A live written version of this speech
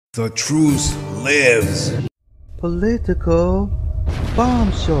The truth lives. Political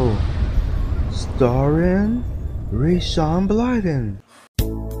Bomb Show, starring Rayshawn Blyden.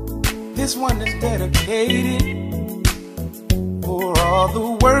 This one is dedicated for all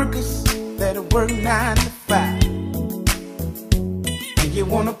the workers that work 9 to 5. And you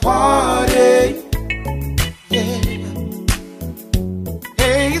wanna party, yeah.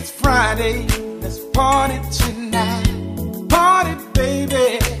 Hey, it's Friday, let's party tonight. Party,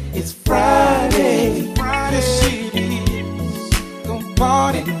 baby, it's Friday. Yes, it is. Gonna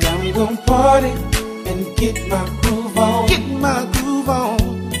party, I'm gonna party and get my groove on. Get my groove on.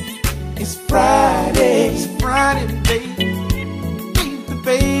 It's Friday, baby,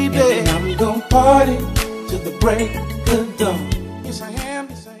 baby. And I'm gonna party till the break of dawn. Yes, I am,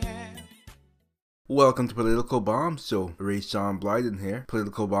 yes, I am. Welcome to Political Bomb Show. Rayshawn Blyden here,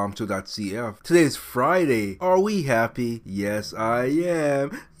 politicalbombshow.cf. Today is Friday. Are we happy? Yes, I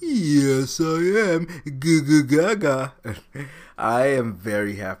am. Yes, I am. Gaga. I am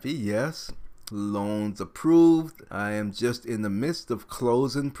very happy, yes. Loans approved. I am just in the midst of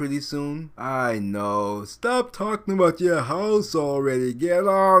closing pretty soon. I know. Stop talking about your house already. Get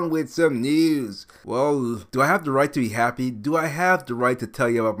on with some news. Well, do I have the right to be happy? Do I have the right to tell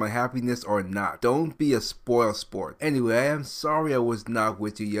you about my happiness or not? Don't be a spoil sport. Anyway, I am sorry I was not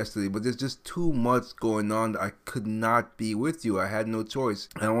with you yesterday, but there's just too much going on that I could not be with you. I had no choice.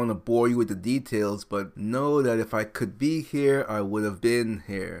 I don't want to bore you with the details, but know that if I could be here, I would have been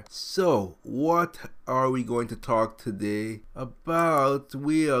here. So, what are we going to talk today about?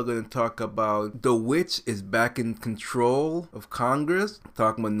 We are going to talk about the witch is back in control of Congress.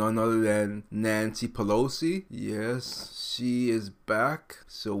 Talking about none other than Nancy Pelosi. Yes, she is back.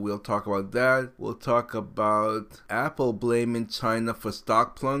 So we'll talk about that. We'll talk about Apple blaming China for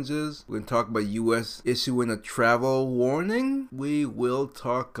stock plunges. We're going to talk about US issuing a travel warning. We will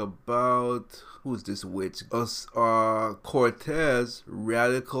talk about... who's this witch? Cortez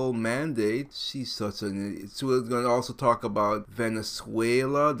radical mandate. She's such an idiot. So we're going to also talk about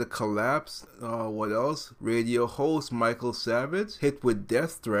Venezuela, the collapse. What else? Radio host Michael Savage hit with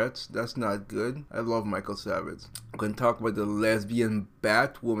death threats. That's not good. I love Michael Savage. I'm going to talk about the lesbian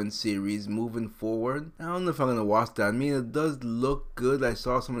Batwoman series moving forward. I don't know if I'm going to watch that. I mean, it does look good. I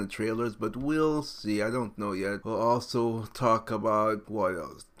saw some of the trailers, but we'll see. I don't know yet. We'll also talk about what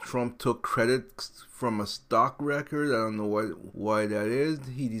else? Trump took credit from a stock record. I don't know why that is.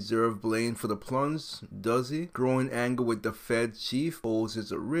 He deserved blame for the plunge, does he? Growing anger with the Fed chief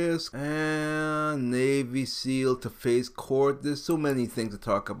poses a risk. And Navy SEAL to face court. There's so many things to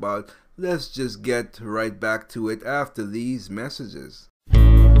talk about. Let's just get right back to it after these messages.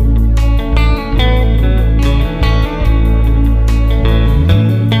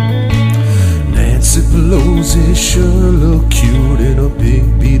 Nancy Pelosi sure look cute in a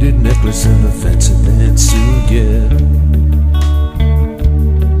big beaded necklace and a fancy pantsuit, yeah.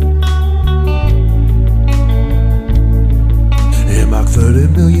 Earmark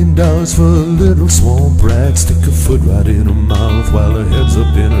 $30 million for a little swamp rat. Stick a foot right in her mouth while her head's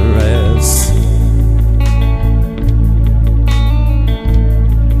up in her ass.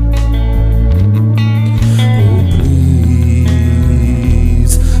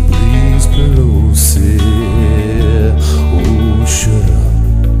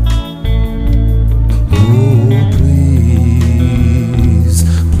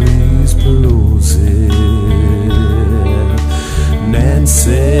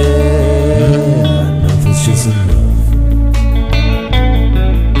 Nothing's just enough.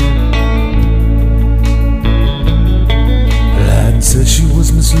 Latin said she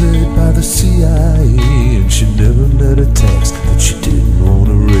was misled by the CIA, and she never met a tax that she didn't want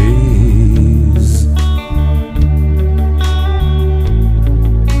to raise.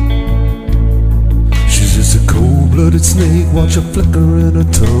 She's just a cold-blooded snake. Watch her flicker in her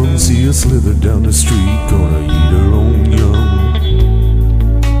tongue. See her slither down the street, gonna eat her own young.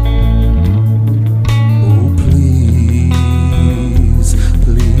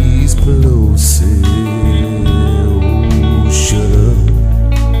 Pelosi, oh, shut up.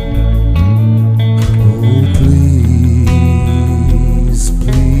 Oh, please,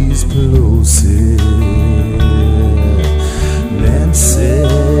 please, Pelosi. Nancy,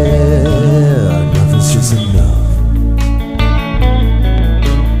 nothing's just enough.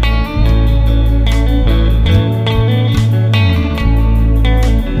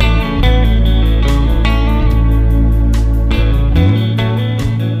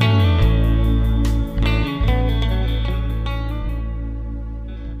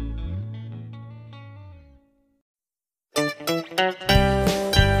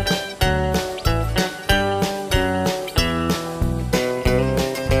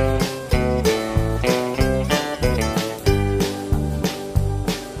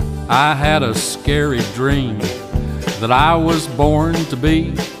 I had a scary dream that I was born to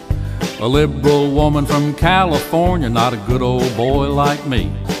be a liberal woman from California, not a good old boy like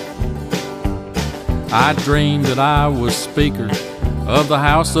me. I dreamed that I was Speaker of the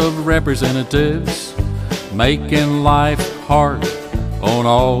House of Representatives, making life hard on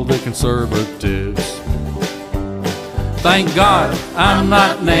all the conservatives. Thank God I'm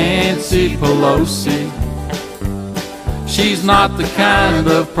not Nancy Pelosi. She's not the kind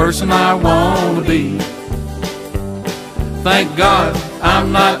of person I want to be. Thank God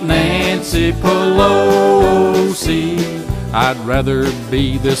I'm not Nancy Pelosi. I'd rather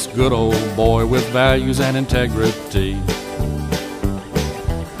be this good old boy with values and integrity.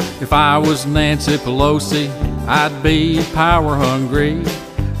 If I was Nancy Pelosi, I'd be power hungry.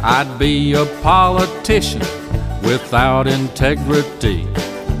 I'd be a politician without integrity.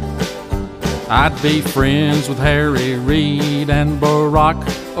 I'd be friends with Harry Reid and Barack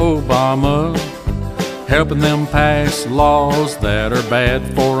Obama, helping them pass laws that are bad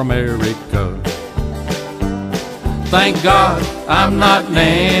for America. Thank God I'm not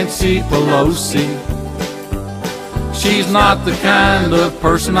Nancy Pelosi. She's not the kind of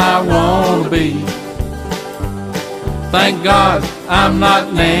person I want to be. Thank God I'm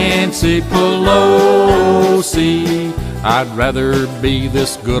not Nancy Pelosi. I'd rather be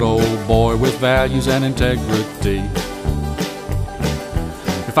this good old boy with values and integrity.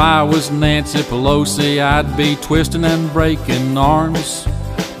 If I was Nancy Pelosi, I'd be twisting and breaking arms,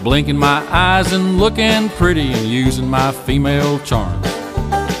 blinking my eyes and looking pretty and using my female charms.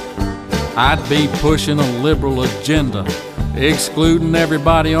 I'd be pushing a liberal agenda, excluding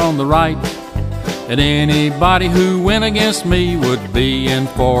everybody on the right, and anybody who went against me would be in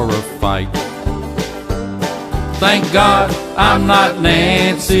for a fight. Thank God I'm not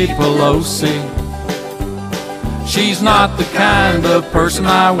Nancy Pelosi. She's not the kind of person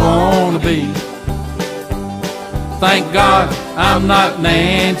I want to be. Thank God I'm not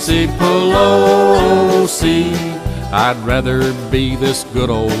Nancy Pelosi. I'd rather be this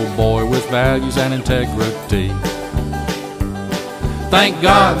good old boy with values and integrity. Thank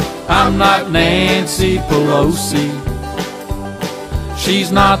God I'm not Nancy Pelosi.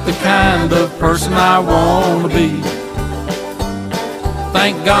 She's not the kind of person I want to be.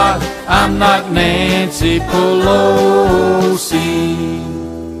 Thank God I'm not Nancy Pelosi.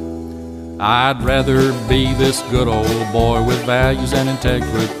 I'd rather be this good old boy with values and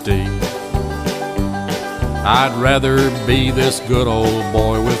integrity. I'd rather be this good old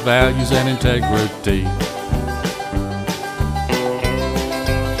boy with values and integrity.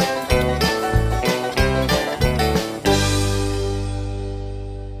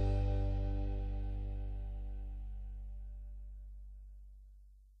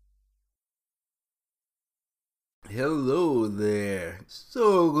 Hello there.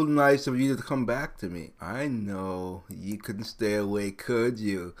 So nice of you to come back to me. I know you couldn't stay away, could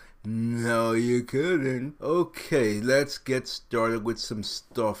you? No, you couldn't. Okay, let's get started with some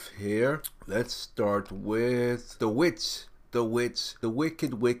stuff here. Let's start with the witch. The witch, the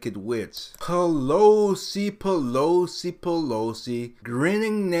wicked, wicked witch. Pelosi, Pelosi, Pelosi.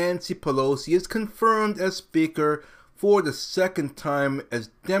 Grinning Nancy Pelosi is confirmed as Speaker for the second time as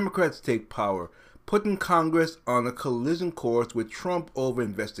Democrats take power, putting Congress on a collision course with Trump over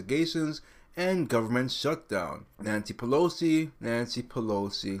investigations and government shutdown. Nancy Pelosi, Nancy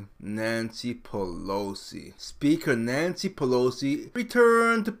Pelosi, Nancy Pelosi. Speaker Nancy Pelosi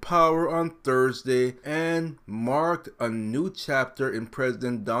returned to power on Thursday and marked a new chapter in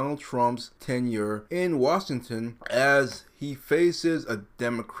President Donald Trump's tenure in Washington as he faces a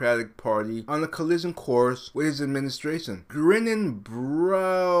Democratic Party on a collision course with his administration. Grinning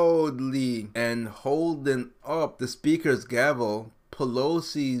proudly and holding up the Speaker's gavel,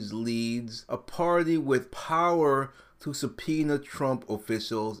 Pelosi leads a party with power to subpoena Trump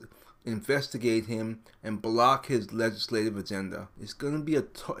officials, investigate him, and block his legislative agenda. It's gonna be I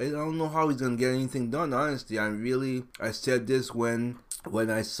don't know how he's gonna get anything done, honestly. I said this when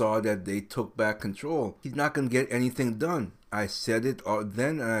I saw that they took back control. He's not gonna get anything done. I said it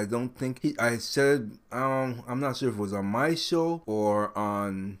then, and I don't think I said I'm not sure if it was on my show or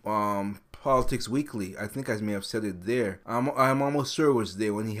on Politics Weekly. I think I may have said it there. I'm almost sure it was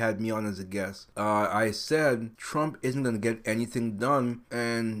there when he had me on as a guest. I said Trump isn't going to get anything done,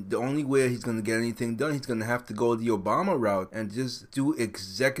 and the only way he's going to get anything done, he's going to have to go the Obama route and just do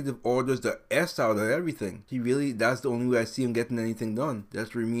executive orders the S out of everything. That's the only way I see him getting anything done.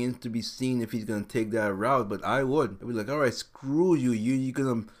 That remains to be seen if he's going to take that route, but I'd be like, alright, screw you.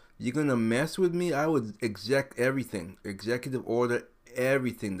 You're gonna mess with me? I would executive order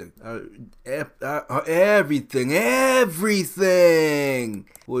everything. Everything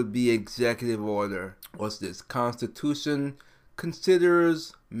would be executive order. What's this? Constitution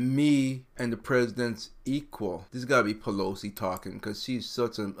considers me and the president's equal. This gotta be Pelosi talking, because she's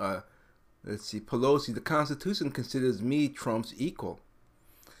such an let's see, Pelosi. The Constitution considers me Trump's equal.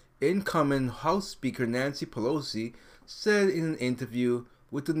 Incoming House Speaker Nancy Pelosi said in an interview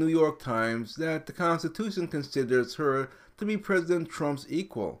with the New York Times that the Constitution considers her to be President Trump's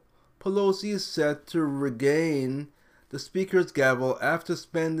equal. Pelosi is set to regain the Speaker's gavel after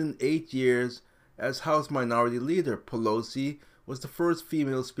spending 8 years as House Minority Leader. Pelosi was the first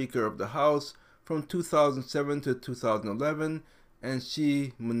female Speaker of the House from 2007 to 2011, and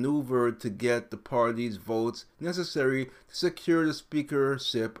she maneuvered to get the party's votes necessary to secure the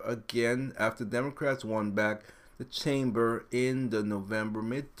speakership again after Democrats won back the chamber in the November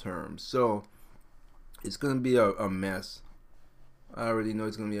midterms. So it's going to be a mess. I already know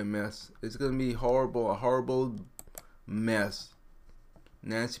it's going to be a mess. It's going to be horrible, a horrible mess.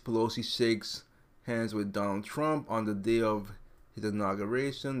 Nancy Pelosi shakes hands with Donald Trump on the day of his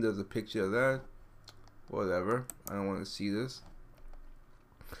inauguration. There's a picture of that. Whatever. I don't want to see this.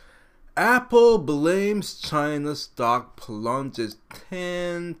 Apple blames China stock plunges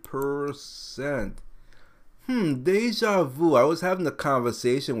 10%. Deja vu. I was having a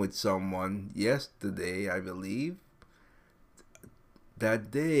conversation with someone yesterday, I believe. That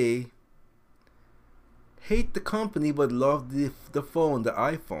day, hate the company but love the phone, the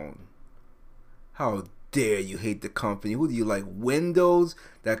iPhone. How dare you hate the company? Who do you like? Windows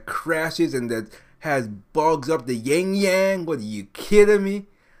that crashes and that has bugs up the yin yang? What, are you kidding me?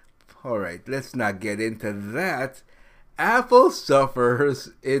 Alright, let's not get into that. Apple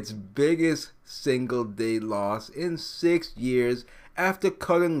suffers its biggest single day loss in 6 years after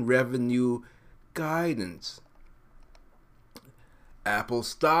cutting revenue guidance. Apple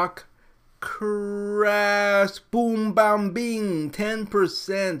stock crash, boom, bam, bing,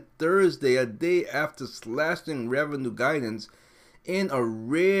 10% Thursday, a day after slashing revenue guidance in a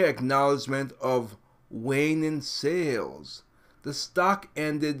rare acknowledgement of waning sales. The stock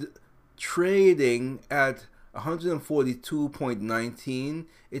ended trading at 142.19,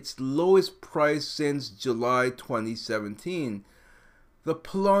 its lowest price since July 2017. The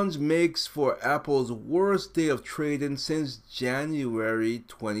plunge makes for Apple's worst day of trading since January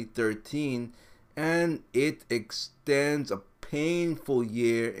 2013, and it extends a painful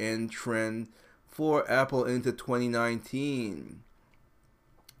year-end trend for Apple into 2019.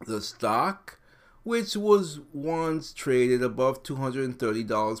 The stock, which was once traded above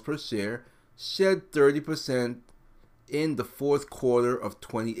 $230 per share, shed 30% in the fourth quarter of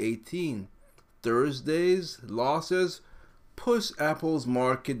 2018. Thursday's losses push Apple's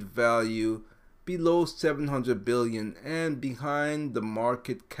market value below $700 billion and behind the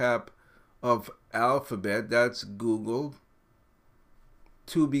market cap of Alphabet, that's Google,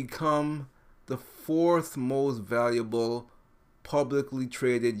 to become the fourth most valuable publicly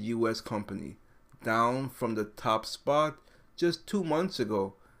traded U.S. company, down from the top spot just 2 months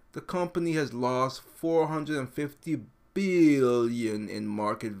ago. The company has lost $450 billion in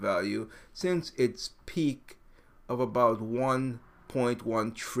market value since its peak of about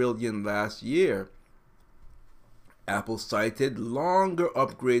 $1.1 trillion last year. Apple cited longer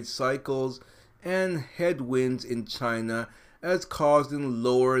upgrade cycles and headwinds in China as causing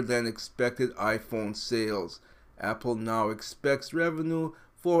lower than expected iPhone sales. Apple now expects revenue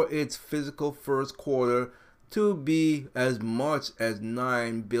for its fiscal first quarter to be as much as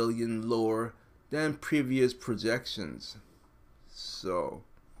 $9 billion lower than previous projections. So,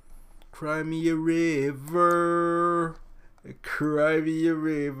 cry me a river, cry me a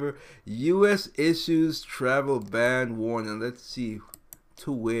river. U.S. issues travel ban warning. Let's see,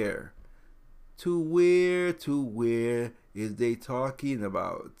 to where? To where is they talking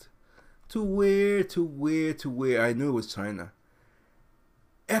about? To where? I knew it was China.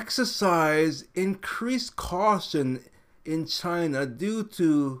 Exercise increased caution in China due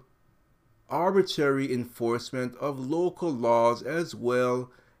to arbitrary enforcement of local laws as well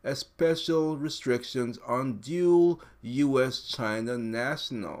as special restrictions on dual U.S.-China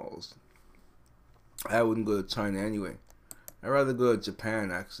nationals. I wouldn't go to China anyway. I'd rather go to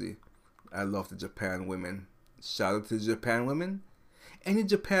Japan, actually. I love the Japan women. Shout out to the Japan women. Any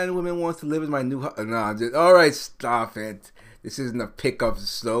Japan women wants to live in my new house? Nah, alright, stop it. This isn't a pickup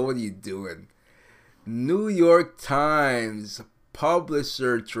show. What are you doing? New York Times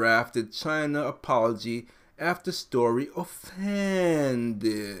publisher drafted China apology after story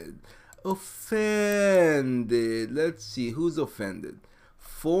offended. Let's see, who's offended?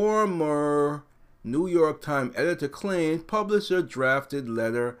 Former New York Times editor claimed publisher drafted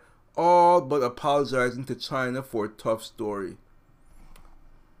letter all but apologizing to China for a tough story.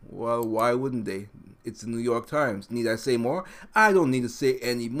 Well, why wouldn't they? It's the New York Times. Need I say more? I don't need to say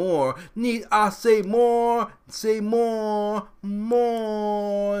any more. Need I say more? Say more.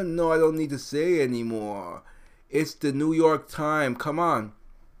 More. No, I don't need to say any more. It's the New York Times. Come on.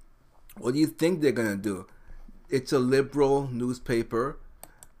 What do you think they're going to do? It's a liberal newspaper.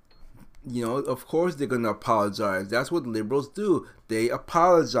 You know, of course they're going to apologize. That's what liberals do. They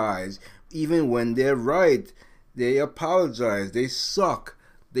apologize. Even when they're right, they apologize. They suck.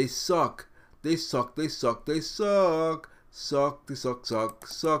 They suck. They suck. They suck. They suck. Suck. They suck. Suck.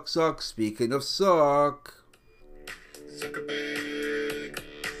 Suck. Suck. Speaking of suck. Zuckerberg.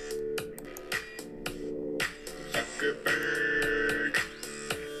 Zuckerberg.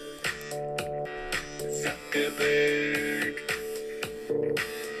 Zuckerberg.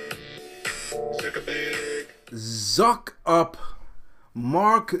 Zuckerberg. Zuck up.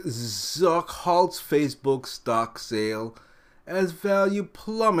 Mark Zuck halts Facebook stock sale as value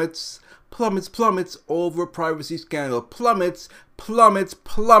plummets over privacy scandal. Plummets.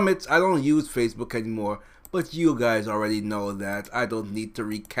 I don't use Facebook anymore, but you guys already know that. I don't need to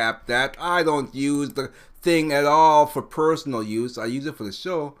recap that. I don't use the thing at all for personal use. I use it for the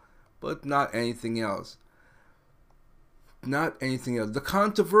show, but not anything else. Not anything else. The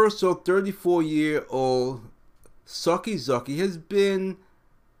controversial 34-year-old Sucky Zucky has been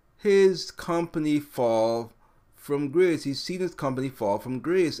his company fall from grace. He's seen his company fall from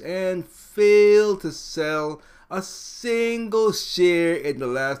grace and failed to sell a single share in the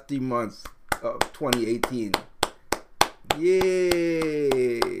last 3 months of 2018.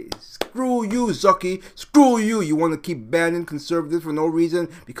 Yay! Screw you, Zucky. Screw you. You want to keep banning conservatives for no reason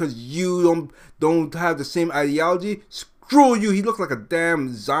because you don't have the same ideology? Screw you. He looks like a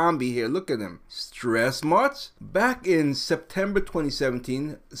damn zombie here. Look at him. Stress much? Back in September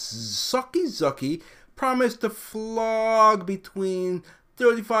 2017, Sucky Zucky promised to flog between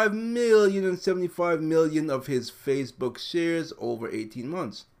 35 million and 75 million of his Facebook shares over 18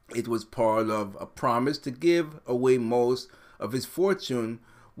 months. It was part of a promise to give away most of his fortune,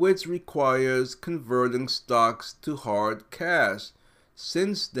 which requires converting stocks to hard cash.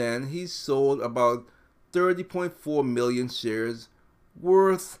 Since then, he's sold about 30.4 million shares,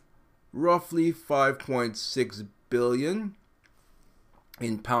 worth roughly 5.6 billion.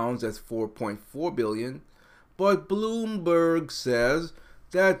 In pounds, that's 4.4 billion. But Bloomberg says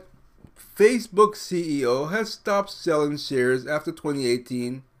that Facebook CEO has stopped selling shares after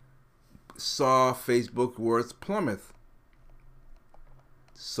 2018 saw Facebook worth plummet.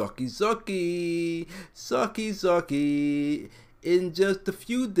 Sucky Zucky. Sucky Zucky. In just a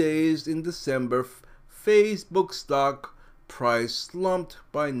few days in December, Facebook stock price slumped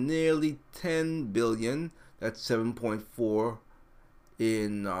by nearly 10 billion. That's 7.4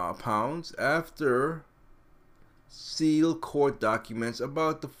 in pounds after sealed court documents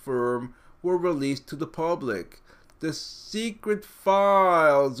about the firm were released to the public. The secret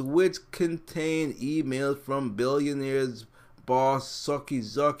files, which contain emails from billionaire's boss Sucky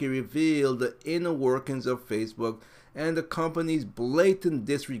Zucky, revealed the inner workings of Facebook and the company's blatant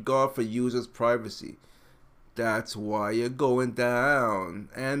disregard for users' privacy. That's why you're going down.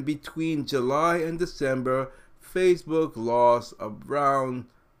 And between July and December, Facebook lost around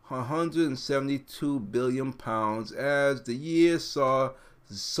 172 billion pounds as the year saw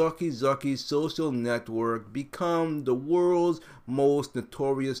Sucky Zucky's social network become the world's most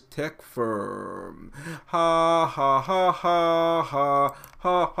notorious tech firm. Ha ha ha ha ha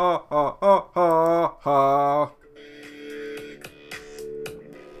ha ha ha ha ha ha.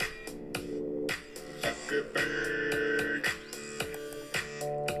 Zuckerberg.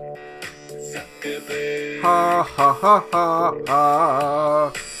 Zuckerberg. Ha ha ha ha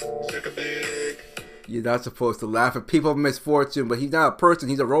ha. Zuckerberg. You're not supposed to laugh at people of misfortune, but he's not a person,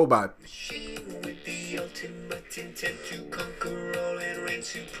 he's a robot. Machine with the ultimate intent to conquer all and reign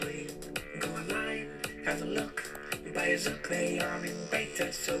supreme. Go online, have a look. Buy a Zuck, they are in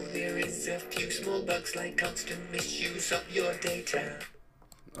beta, so there is a few small bugs like constant misuse of your data.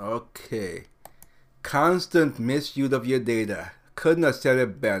 Okay. Constant misuse of your data. Couldn't have said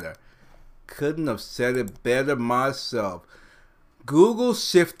it better. Couldn't have said it better myself. Google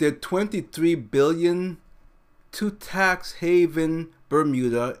shifted 23 billion to tax haven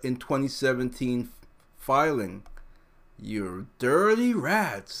Bermuda in 2017 filing. You dirty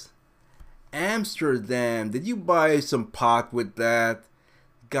rats. Amsterdam, did you buy some pot with that?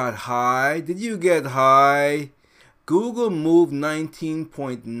 Got high? Did you get high? Google moved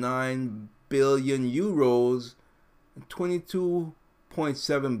 19.9 billion euros, 22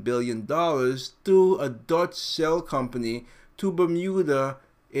 $2.7 billion through a Dutch shell company to Bermuda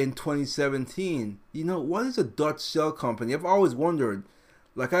in 2017. You know, what is a Dutch shell company? I've always wondered.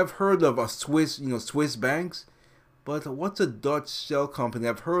 Like, I've heard of a Swiss, Swiss banks, but what's a Dutch shell company?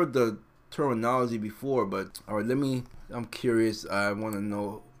 I've heard the terminology before, but all right, I'm curious. I want to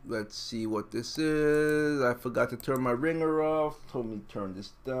know. Let's see what this is. I forgot to turn my ringer off. Told me to turn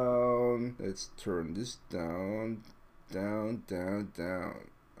this down. Let's turn this down. Down.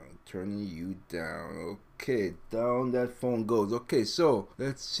 I'm turning you down. Okay, down that phone goes. Okay, so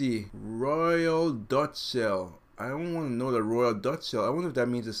let's see. Royal Dutch Shell. I don't want to know the Royal Dutch Shell. I wonder if that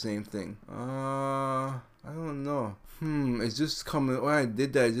means the same thing. I don't know. It's just coming. When I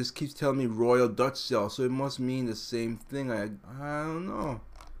did that, it just keeps telling me Royal Dutch Shell, so it must mean the same thing. I don't know.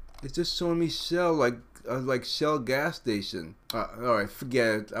 It's just showing me Shell, like Shell gas station. All right, forget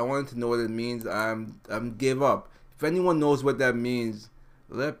it. I wanted to know what it means. I'm give up. If anyone knows what that means,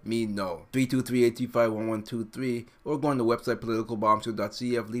 let me know. 323-835-1123, or go on the website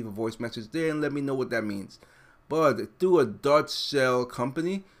politicalbombshow.cf. Leave a voice message there and let me know what that means. But through a Dutch shell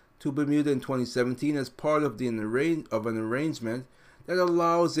company to Bermuda in 2017 as part of an arrangement that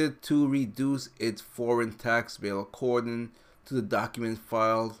allows it to reduce its foreign tax bill, according to the document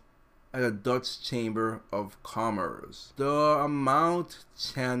filed at a Dutch Chamber of Commerce. The amount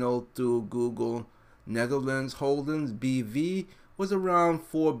channeled through Google Netherlands Holdings BV was around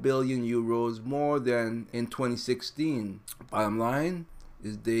 4 billion euros more than in 2016. Bottom line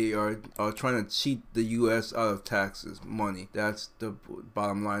is they are trying to cheat the US out of taxes money. That's the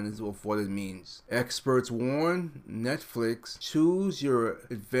bottom line is of what it means. Experts warn Netflix choose your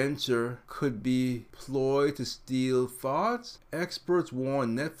adventure could be ploy to steal thoughts. Experts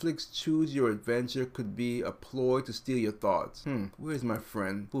warn Netflix choose your adventure could be a ploy to steal your thoughts. Where's my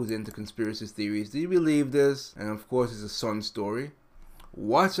friend who's into conspiracy theories? Do you believe this? And of course it's a Sun story.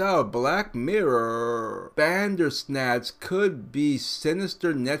 Watch out, Black Mirror. Bandersnatch could be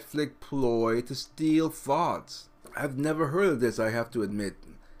sinister Netflix ploy to steal thoughts. I've never heard of this, I have to admit.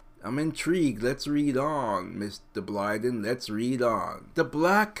 I'm intrigued. Let's read on, Mr. Blyden. Let's read on. The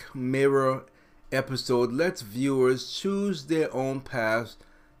Black Mirror episode lets viewers choose their own paths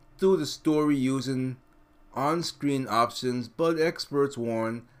through the story using on-screen options, but experts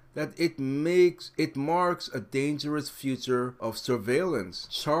warn that it marks a dangerous future of surveillance.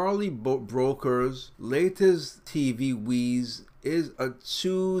 Charlie Brooker's latest TV wheeze is a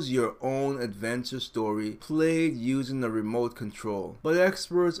choose-your-own-adventure story played using a remote control. But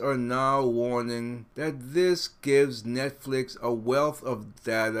experts are now warning that this gives Netflix a wealth of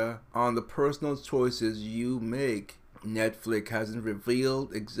data on the personal choices you make. Netflix hasn't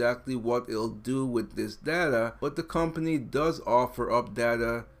revealed exactly what it'll do with this data, but the company does offer up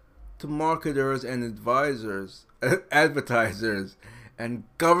data to marketers and advertisers, and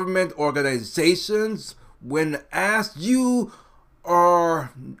government organizations when asked. You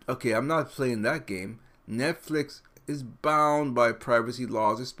are okay. I'm not playing that game. Netflix is bound by privacy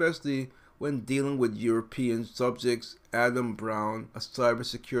laws, especially when dealing with European subjects. Adam Brown, a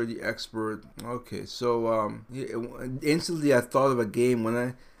cybersecurity expert. Okay, so instantly I thought of a game when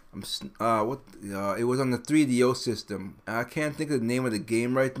it was on the 3DO system. I can't think of the name of the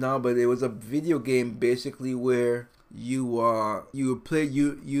game right now, but it was a video game basically where you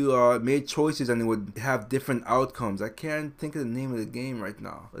made choices and it would have different outcomes. I can't think of the name of the game right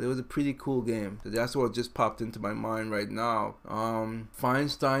now, but it was a pretty cool game. So that's what just popped into my mind right now.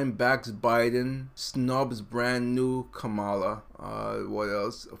 Feinstein backs Biden, snubs brand new Kamala. What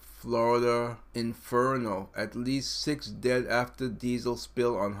else? Florida inferno. At least 6 dead after diesel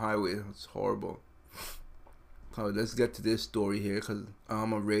spill on highway. It's horrible. Let's get to this story here, because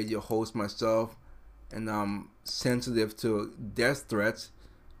I'm a radio host myself and I'm sensitive to death threats.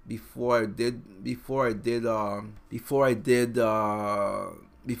 Before I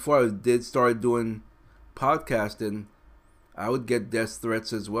start doing podcasting, I would get death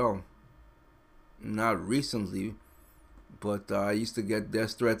threats as well. Not recently, but I used to get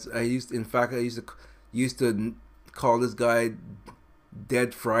death threats. I used to call this guy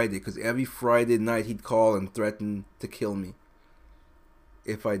Dead Friday, because every Friday night he'd call and threaten to kill me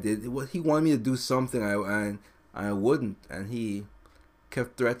if I did. He wanted me to do something I wouldn't, and he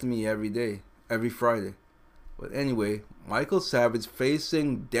kept threatening me every Friday. But anyway, Michael Savage,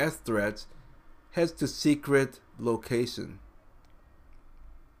 facing death threats, heads to secret location.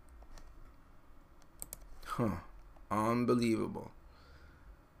 Unbelievable.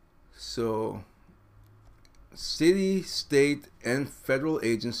 So, city, state, and federal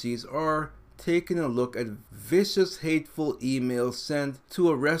agencies are taking a look at vicious, hateful emails sent to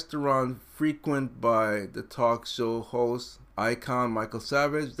a restaurant frequented by the talk show host icon Michael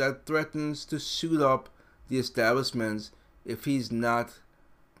Savage that threatens to shoot up the establishments if he's not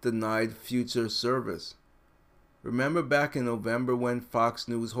denied future service. Remember back in November when Fox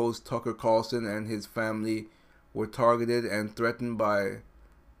News host Tucker Carlson and his family were targeted and threatened by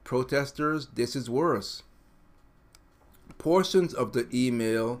protesters? This is worse. Portions of the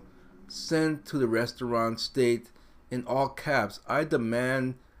email sent to the restaurant state in all caps, "I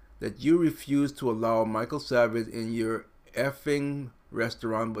demand that you refuse to allow Michael Savage in your effing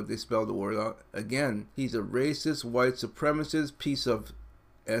restaurant," but they spelled the word out again. "He's a racist, white supremacist piece of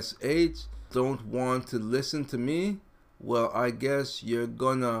SH. Don't want to listen to me? Well, I guess you're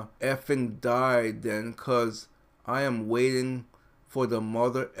gonna effing die then, 'cause I am waiting for the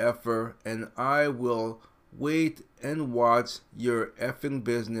mother effer, and I will wait and watch your effing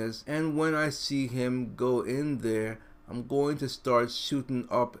business, and when I see him go in there, I'm going to start shooting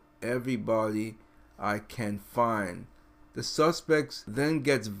up everybody I can find." The suspects then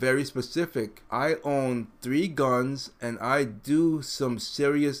gets very specific. "I own 3 guns and I do some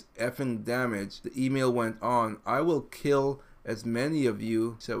serious effing damage." The email went on. "I will kill as many of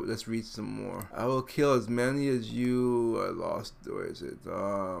you." So let's read some more. "I will kill as many as you." Where is it?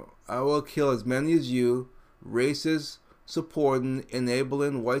 "I will kill as many as you, racist, supporting,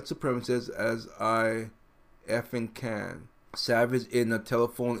 enabling white supremacists as I effing can." Savage in a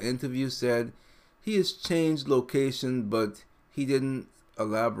telephone interview said he has changed location, but he didn't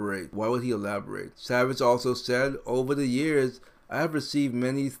elaborate. Why would he elaborate? Savage also said, "Over the years, I have received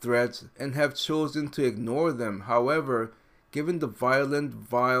many threats and have chosen to ignore them. However, given the violent,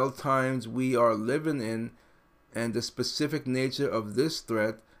 vile times we are living in and the specific nature of this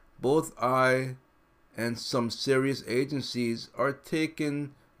threat, both I and some serious agencies are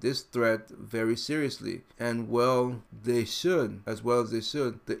taking this threat very seriously." And well, they should, as well as they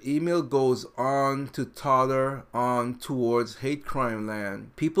should. The email goes on to totter on towards hate crime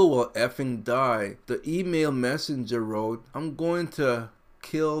land. "People will effing die." The email messenger wrote, "I'm going to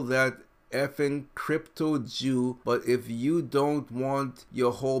kill that effing crypto Jew, but if you don't want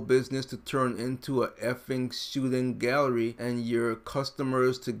your whole business to turn into a effing shooting gallery and your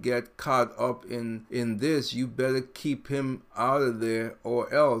customers to get caught up in this, you better keep him out of there,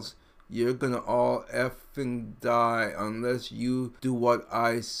 or else you're gonna all effing die unless you do what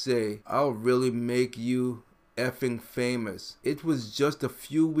I say. I'll really make you effing famous." It was just a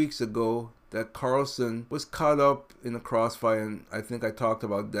few weeks ago that Carlson was caught up in a crossfire, and I think I talked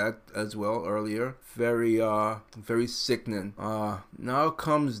about that as well earlier. Very sickening. Now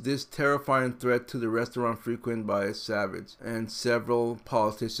comes this terrifying threat to the restaurant frequented by Savage and several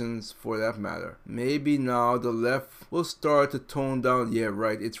politicians for that matter. Maybe now the left will start to tone down. Yeah,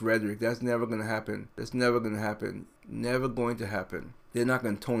 right, it's rhetoric. That's never gonna happen. That's never gonna happen. Never going to happen. They're not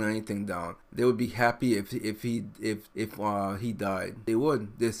going to tone anything down. They would be happy if he died. They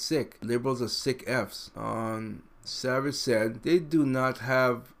would. They're sick. Liberals are sick Fs. Savage said they do not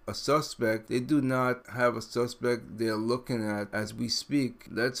have a suspect. They do not have a suspect they're looking at as we speak.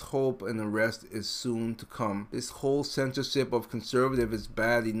 Let's hope an arrest is soon to come. This whole censorship of conservative is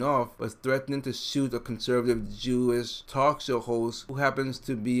bad enough, but threatening to shoot a conservative Jewish talk show host who happens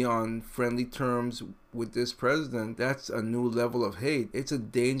to be on friendly terms with this president, that's a new level of hate. It's a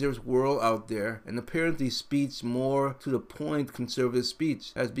dangerous world out there, and apparently speech more to the point, conservative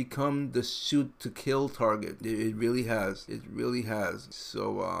speech, has become the shoot to kill target. It really has. It really has.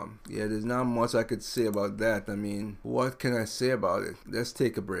 So yeah, there's not much I could say about that. I mean, what can I say about it? Let's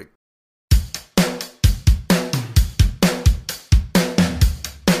take a break.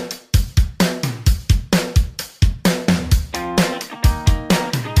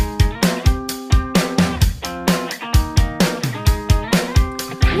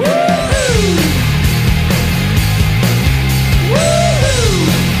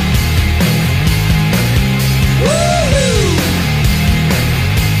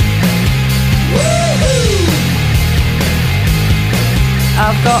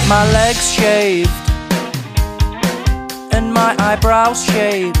 I've got my legs shaved and my eyebrows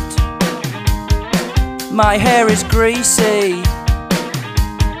shaved. My hair is greasy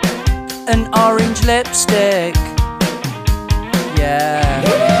and orange lipstick. Yeah.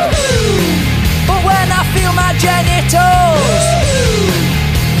 But when I feel my genitals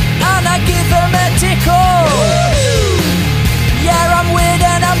and I give them a tickle, yeah, I'm weird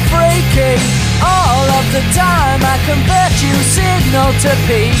and I'm freaky. All of the time I can virtue signal to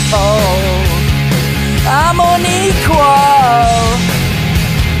people I'm unequal.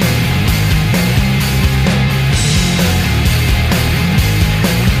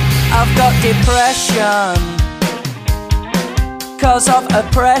 I've got depression 'cause of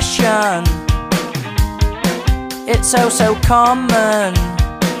oppression. it's so common.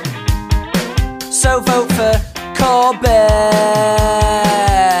 So vote for Corbyn.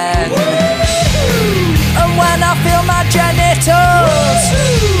 And when I feel my genitals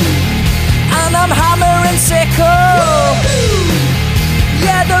and I'm hammering sickle,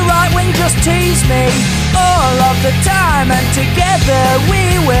 yeah, the right wing just tease me all of the time, and together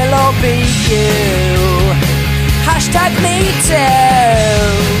we will all be you. Hashtag me too.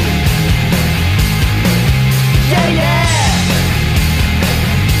 Yeah, yeah.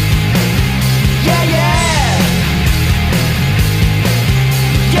 Yeah, yeah.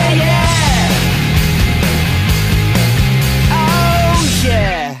 Yeah, yeah. Oh,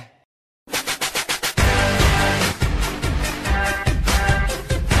 yeah.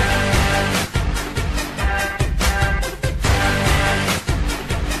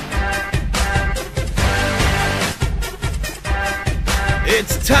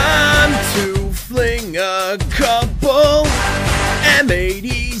 It's time to fling a couple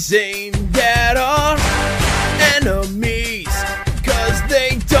M80s aimed at our enemies, 'cause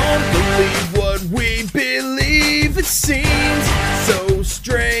they don't believe what we believe. It seems so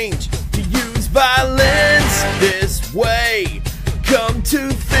strange to use violence this way. Come to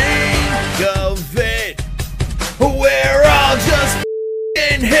think of it, we're all just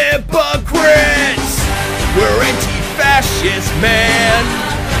f***ing hypocrites. We're anti-fascist, man,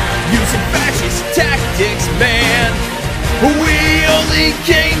 using fascist tactics, man. We only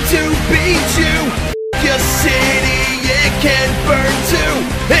came to beat you. Your city, it can burn too.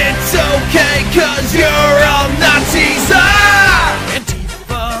 It's okay, 'cause you're all Nazis. Ah!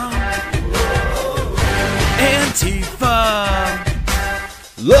 Antifa. Antifa.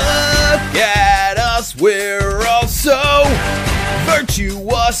 Look at us, we're all so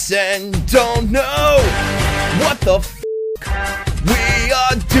virtuous and don't know what the f we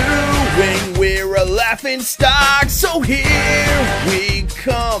are doing. We're a laughing stock, so here we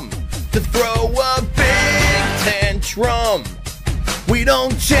come to throw a big tantrum. We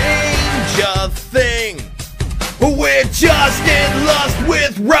don't change a thing, we're just in lust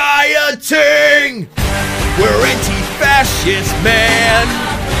with rioting. We're anti-fascist, man,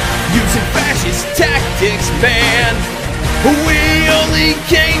 using fascist tactics, man. We only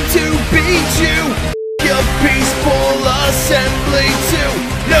came to beat you. Your peaceful assembly too.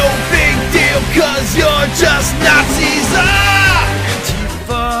 No big deal, 'cause you're just Nazis. Ah!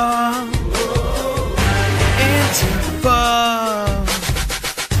 Antifa. Antifa.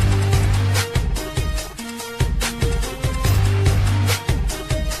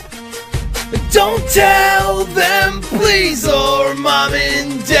 Don't tell them, please, or mom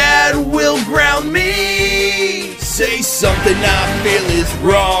and dad will ground me. Say something I feel is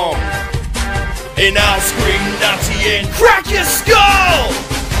wrong, and I'll scream Nazi and crack your skull.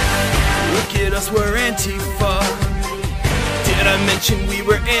 Look at us, we're Antifa. Did I mention we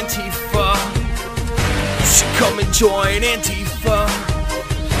were Antifa? You should come and join Antifa.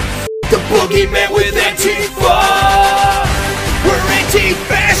 The boogeyman with Antifa. We're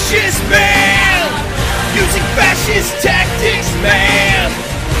anti-fascist, man, using fascist tactics, man.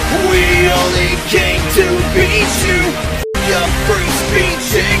 We only came to beat you. Your free speech,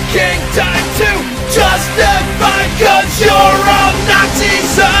 it can't die too. Justified, 'cause you're all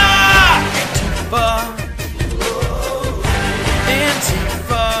Nazis. Ah! Antifa.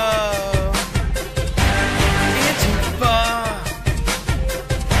 Antifa. Antifa.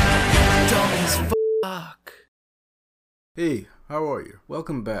 Dumb as fuck. Hey, how are you?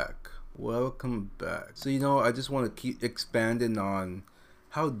 Welcome back. Welcome back. So, I just want to keep expanding on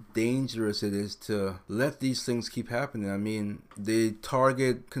how dangerous it is to let these things keep happening. I mean, they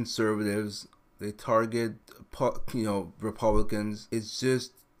target conservatives, they target, Republicans. It's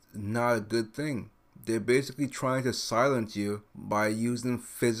just not a good thing. They're basically trying to silence you by using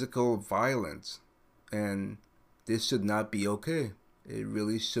physical violence. And this should not be okay. It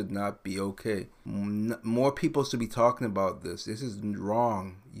really should not be okay. More people should be talking about this. This is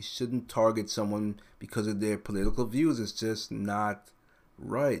wrong. You shouldn't target someone because of their political views. It's just not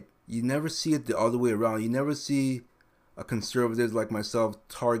right. You never see it the other way around. You never see a conservative like myself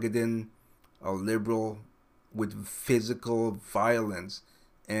targeting a liberal with physical violence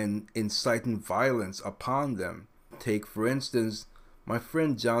and inciting violence upon them. Take, for instance, my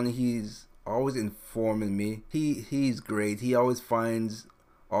friend Johnny. He's always informing me. He's great. He always finds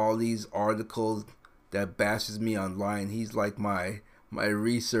all these articles that bashes me online. He's like my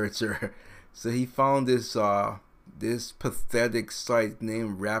researcher. So he found this this pathetic site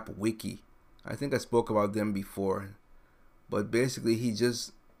named Rap Wiki. I think I spoke about them before. But basically he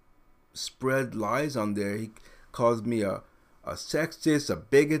just spread lies on there. He calls me a a sexist, a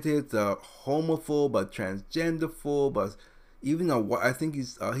bigoted, a homophobe, a transgenderphobe, even I think he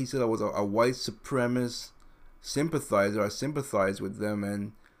said I was a white supremacist sympathizer. I sympathize with them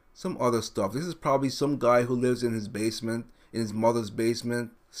and some other stuff. This is probably some guy who lives in his basement, in his mother's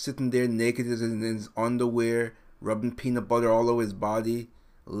basement, sitting there naked in his underwear, rubbing peanut butter all over his body,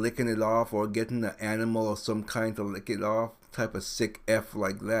 licking it off, or getting an animal of some kind to lick it off. Type of sick F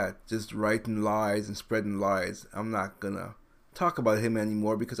like that, just writing lies and spreading lies. I'm not gonna talk about him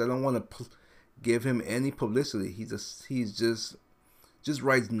anymore because I don't want to give him any publicity. He's just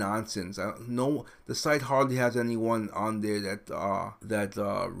writes nonsense. The site hardly has anyone on there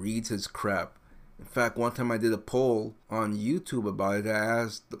that reads his crap. In fact, one time I did a poll on YouTube about it. I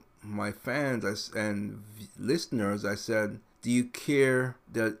asked my fans and listeners, I said, do you care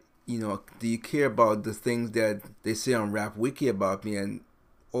about the things that they say on Rap Wiki about me? And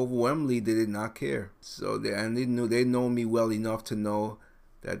overwhelmingly, they did not care. So they know me well enough to know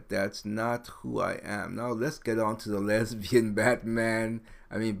that that's not who I am. Now let's get on to the lesbian Batwoman.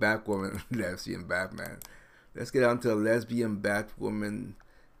 Lesbian Batman. Let's get on to the lesbian Batwoman.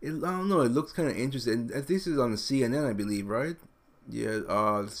 I don't know. It looks kind of interesting. This is on the CNN, I believe, right? Yeah.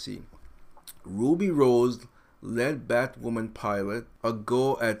 Let's see. Ruby Rose led Batwoman pilot a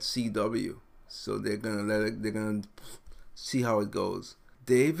go at CW, so they're gonna see how it goes.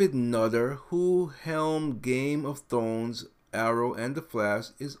 David Nutter, who helmed Game of Thrones, Arrow, and The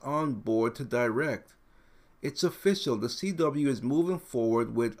Flash, is on board to direct. It's official, the CW is moving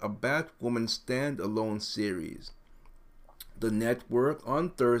forward with a Batwoman standalone series. The network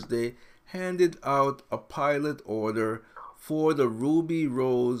on Thursday handed out a pilot order for the Ruby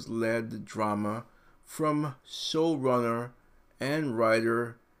Rose-led drama from showrunner and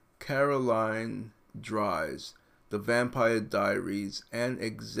writer Caroline Dries, The Vampire Diaries, and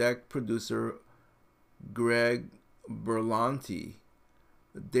exec producer Greg Berlanti.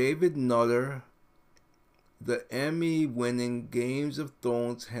 David Nutter, the Emmy-winning Games of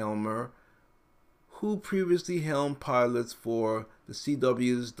Thrones helmer, who previously helmed pilots for the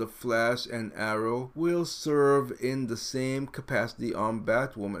CW's The Flash and Arrow, will serve in the same capacity on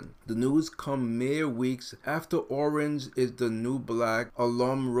Batwoman. The news come mere weeks after Orange is the New Black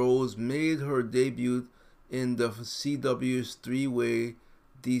alum Rose made her debut in the CW's three-way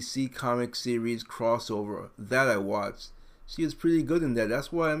DC comic series crossover that I watched. She is pretty good in that.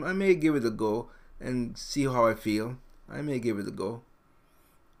 That's why I may give it a go and see how I feel. I may give it a go.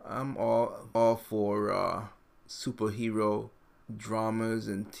 I'm all for superhero dramas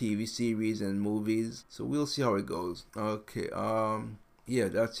and TV series and movies. So we'll see how it goes. Okay, yeah,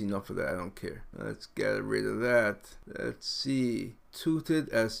 that's enough of that. I don't care. Let's get rid of that. Let's see. Touted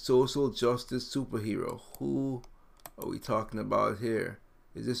as social justice superhero. Who are we talking about here?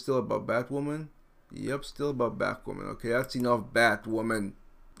 Is this still about Batwoman? Yep, still about Batwoman. Okay, that's enough Batwoman.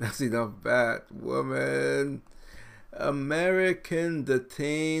 That's enough Batwoman. American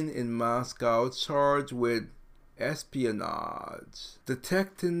detained in Moscow charged with espionage.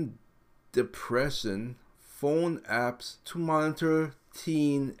 Detecting depression, phone apps to monitor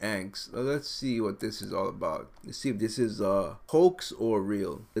teen angst. Now let's see what this is all about. Let's see if this is a hoax or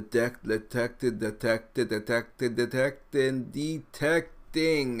real. Detecting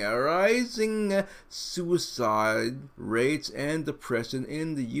rising suicide rates and depression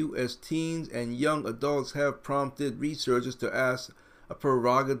in the U.S. teens and young adults have prompted researchers to ask a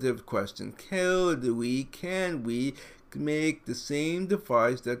provocative question. Can we make the same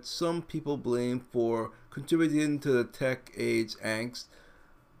device that some people blame for contributing to the tech age angst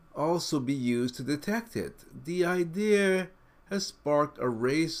also be used to detect it? The idea has sparked a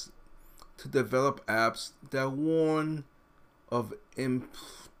race to develop apps that warn of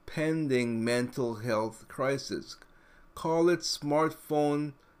impending mental health crisis. Call it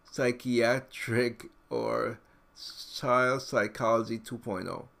smartphone psychiatric or child psychology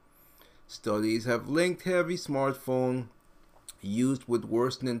 2.0. Studies have linked heavy smartphone use with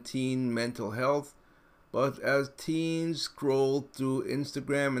worsening teen mental health, but as teens scroll through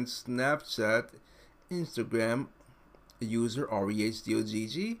Instagram and Snapchat, Instagram user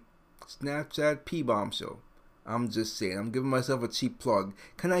REHDOGG, Snapchat P-Bomb Show. I'm just saying, I'm giving myself a cheap plug.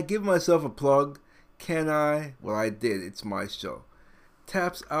 Can I give myself a plug? Can I? Well, I did. It's my show.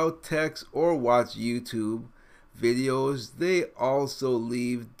 Taps out text or watch YouTube videos. They also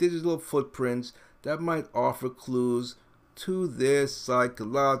leave digital footprints that might offer clues to their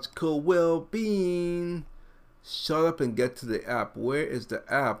psychological well-being. Shut up and get to the app. Where is the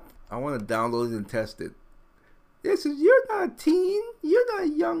app? I want to download it and test it. You're not a teen. You're not a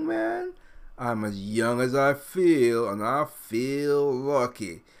young man. I'm as young as I feel, and I feel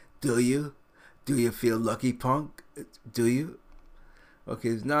lucky. Do you? Do you feel lucky, punk? Do you? Okay,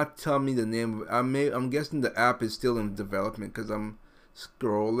 it's not telling me the name. I'm guessing the app is still in development because I'm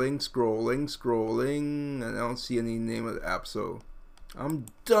scrolling, and I don't see any name of the app. So I'm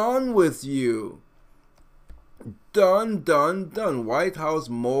done with you. Done. White House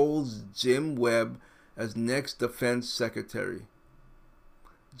molds Jim Webb as next defense secretary.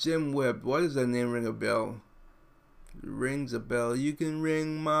 Jim Webb, why does that name ring a bell? It rings a bell. You can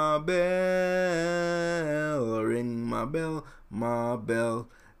ring my bell. Ring my bell. My bell.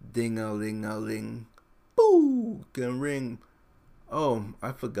 Ding-a-ling-a-ling. Boo! Can ring. Oh,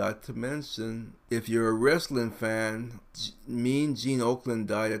 I forgot to mention, if you're a wrestling fan, Mean Gene Okerlund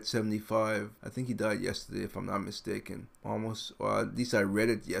died at 75. I think he died yesterday, if I'm not mistaken. Almost, or at least I read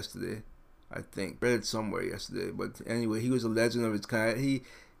it yesterday. I think read it somewhere yesterday. But anyway, he was a legend of his kind.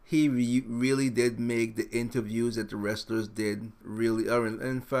 He really did make the interviews that the wrestlers did really.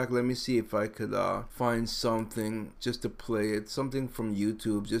 In fact, let me see if I could find something just to play it. Something from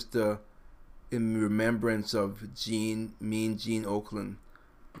YouTube, just in remembrance of Mean Gene Okerlund.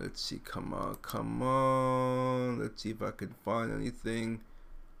 Let's see. Come on. Let's see if I can find anything.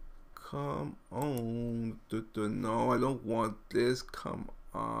 Come on. No, I don't want this. Come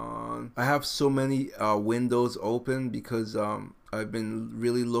on. I have so many windows open because I've been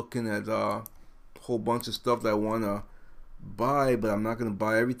really looking at a whole bunch of stuff that I want to buy, but I'm not going to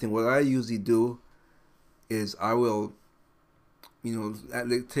buy everything. What I usually do is I will,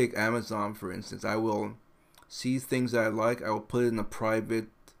 take Amazon for instance. I will see things that I like. I will put it in a private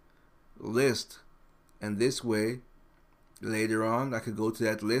list, and this way later on I could go to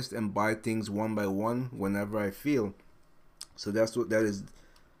that list and buy things one by one whenever I feel. So that's what that is.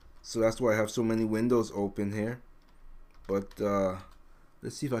 So that's why I have so many windows open here. But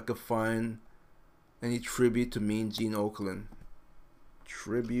let's see if I could find any tribute to Mean Gene Okerlund.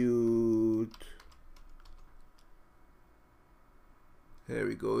 Tribute. There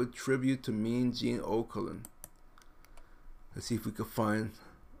we go. Tribute to Mean Gene Okerlund. Let's see if we could find.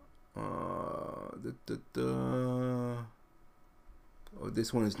 Oh,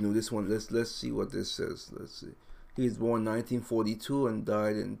 this one is new. This one. Let's see what this says. Let's see. He was born 1942 and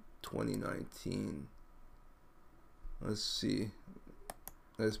died in 2019. Let's see.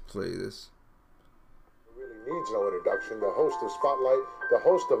 Let's play this. Really needs no introduction. The host of Spotlight, the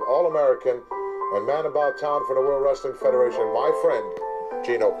host of All American, and man about town for the World Wrestling Federation, my friend,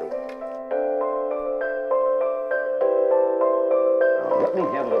 Gene Okerlund. Let me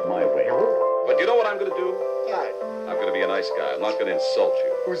handle it my way. But you know what I'm going to do? Right. I'm going to be a nice guy. I'm not going to insult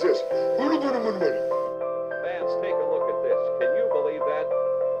you. Who's this? Fans, take a look at this. Can you believe that?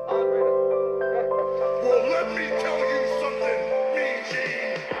 Andre. Well, let me tell you something, Mean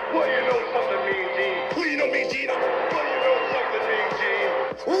Gene. Well, you know something, Mean Gene. Well, you know Mean Gene. Well, you know something, Mean Gene.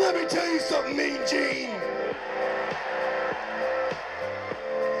 Well, let me tell you something, Mean Gene.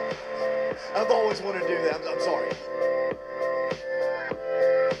 I've always wanted to do that. I'm sorry.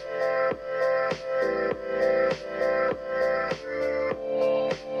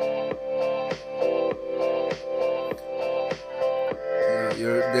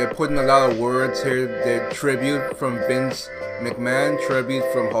 They're putting a lot of words here. The tribute from Vince McMahon, tribute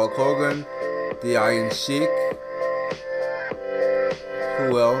from Hulk Hogan, the Iron Sheik.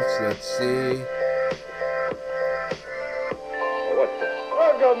 Who else? Let's see. What's this?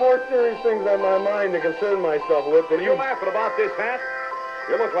 I've got more serious things on my mind to concern myself with than You're laughing about this hat?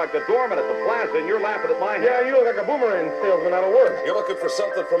 You look like the doorman at the plaza, and you're laughing at my hat. Yeah, you look like a boomerang salesman out of work. You're looking for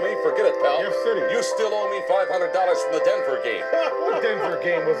something from me? Forget it, pal. You're sitting. You still owe me $500 from the Denver game. What Denver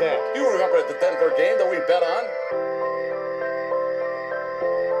game was that? You remember the Denver game that we bet on?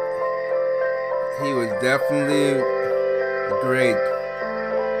 He was definitely great.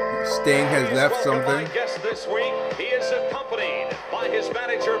 Sting has left something. My guest this week, he is accompanied by his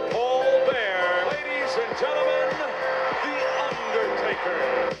manager Paul Bear. Ladies and gentlemen, The Undertaker.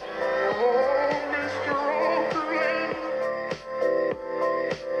 Oh, Mr. Okerlund.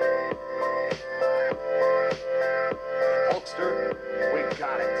 Hulkster, we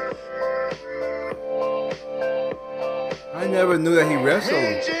got it. I never knew that he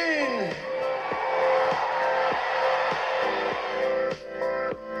wrestled.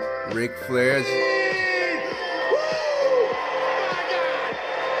 Ric Flair's.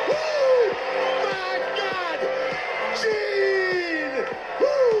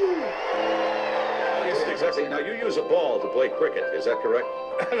 Exactly. Now you use a ball to play cricket. Is that correct?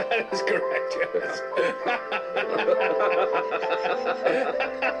 That is correct, yes.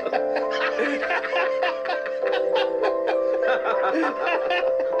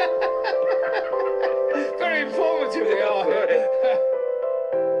 Very informative, they are.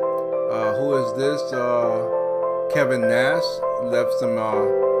 Who is this? Kevin Nash left some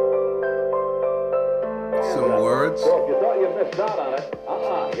words. So if you thought you missed out on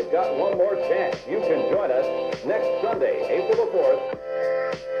it, you've got one more chance. You can join us next Sunday, April the 4th.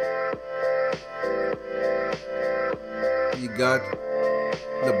 You got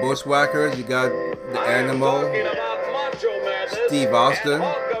the Bushwhackers, you got the Animal, Steve Austin.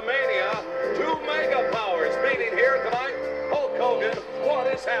 Two mega powers meeting here tonight. Hulk Hogan, what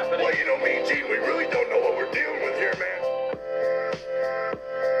is happening? Well, you know, Mean Gene, we really don't know what we're dealing with here, man.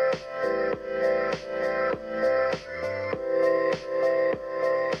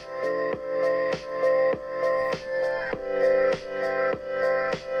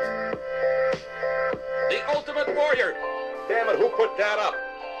 The Ultimate Warrior. Damn it, who put that up?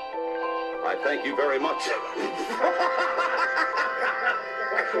 I thank you very much.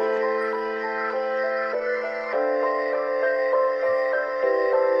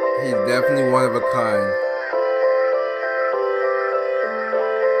 He's definitely one of a kind.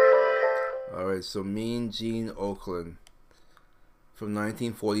 Alright, so Mean Gene Okerlund from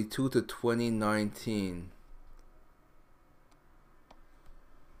 1942 to 2019.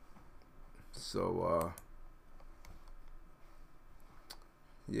 So,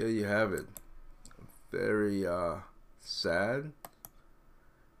 yeah, you have it. Very sad,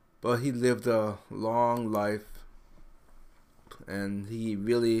 but he lived a long life, and he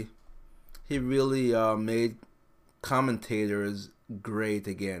really made commentators great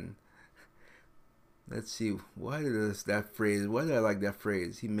again. Let's see, why did I like that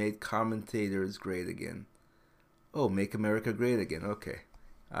phrase? He made commentators great again. Oh, make America great again. Okay,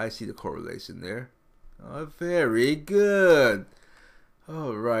 I see the correlation there. Oh, very good.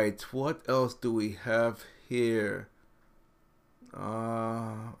 All right, what else do we have here?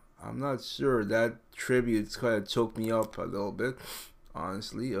 I'm not sure. That tribute's kind of choked me up a little bit,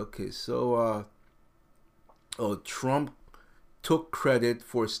 honestly. Okay, so Trump took credit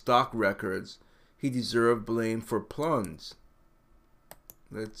for stock records. He deserved blame for plunge.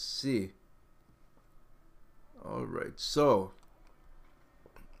 Let's see. All right, so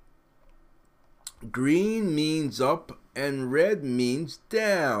green means up and red means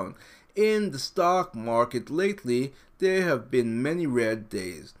down. In the stock market lately, there have been many red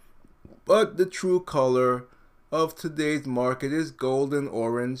days, but the true color of today's market is golden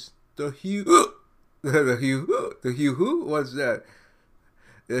orange. The hue, the hue. What's that?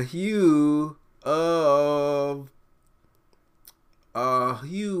 The hue of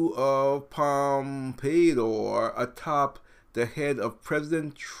Pompadour atop the head of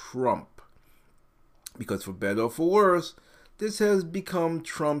President Trump. Because for better or for worse, this has become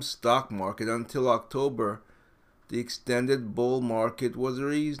Trump's stock market until October. The extended bull market was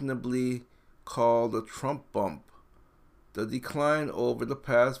reasonably called a Trump bump. The decline over the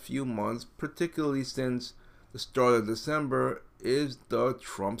past few months, particularly since the start of December, is the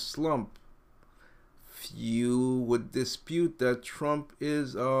Trump slump. Few would dispute that Trump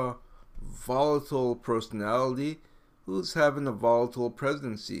is a volatile personality who's having a volatile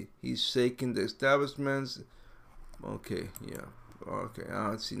presidency. He's shaking the establishments. Okay, yeah. Okay,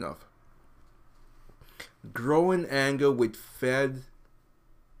 that's enough. Growing anger with Fed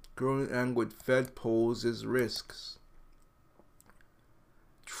poses risks.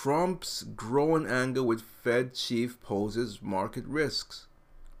 Trump's growing anger with Fed chief poses market risks.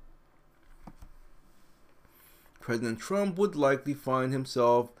 President Trump would likely find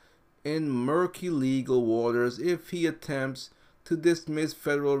himself in murky legal waters if he attempts to dismiss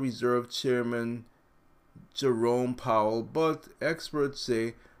Federal Reserve Chairman Jerome Powell, but experts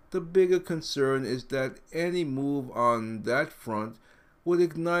say the bigger concern is that any move on that front would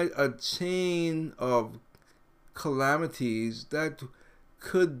ignite a chain of calamities that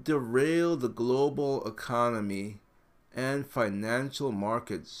could derail the global economy and financial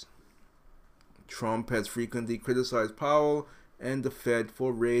markets. Trump has frequently criticized Powell and the Fed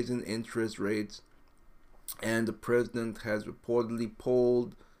for raising interest rates, and the president has reportedly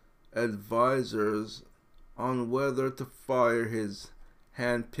polled advisors on whether to fire his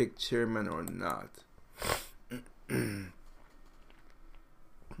hand-picked chairman or not.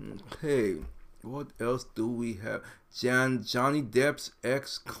 Okay, what else do we have? Johnny Depp's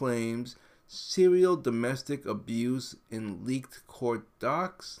ex claims serial domestic abuse in leaked court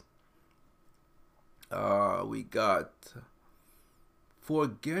docs. We got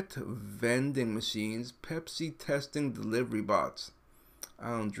forget vending machines, Pepsi testing delivery bots. I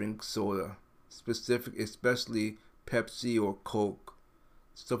don't drink soda, especially Pepsi or Coke.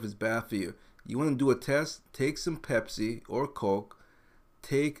 Stuff is bad for you. You want to do a test? Take some Pepsi or Coke.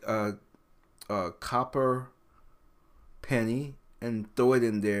 Take a copper penny and throw it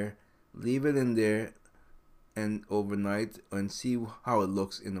in there. Leave it in there and overnight and see how it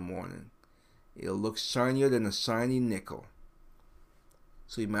looks in the morning. It'll look shinier than a shiny nickel.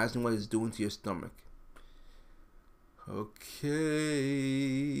 So imagine what it's doing to your stomach. Okay,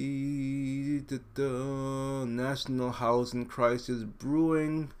 national housing crisis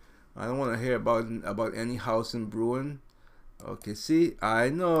brewing. I don't want to hear about any housing brewing. Okay, see, I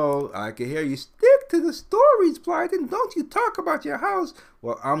know, I can hear you. Stick to the stories, Blyden. Don't you talk about your house.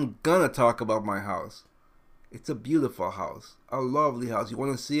 Well, I'm gonna talk about my house. It's a beautiful house, a lovely house. You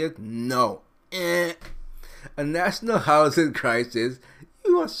want to see it? No. A national housing crisis.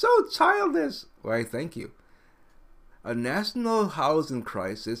 You are so childish. Why, thank you. A national housing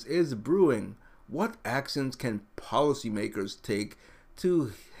crisis is brewing. What actions can policymakers take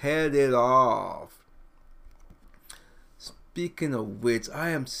to head it off? Speaking of which, I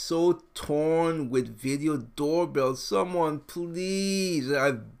am so torn with video doorbells. Someone please,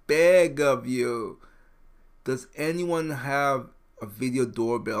 I beg of you. Does anyone have a video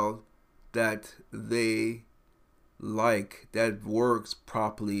doorbell that they like, that works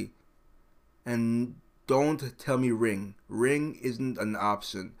properly? And don't tell me Ring. Ring isn't an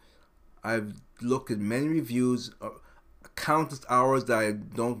option. I've looked at many reviews, countless hours that I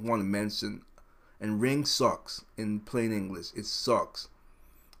don't want to mention, and Ring sucks. In plain English, it sucks.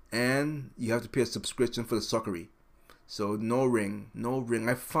 And you have to pay a subscription for the suckery. So no Ring, no Ring.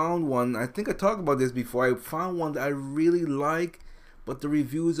 I found one, I think I talked about this before. I found one that I really like, but the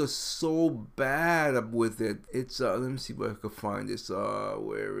reviews are so bad with it. It's let me see where I could find this.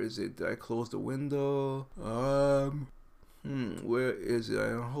 Where is it? Did I close the window? Where is it?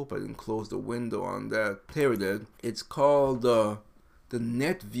 I hope I didn't close the window on that. Here it is. It's called the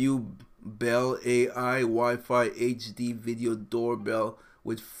NetView Bell AI Wi-Fi HD Video Doorbell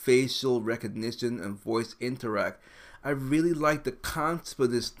with facial recognition and voice interact. I really like the concept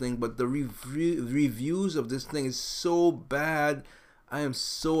of this thing, but the reviews of this thing is so bad. I am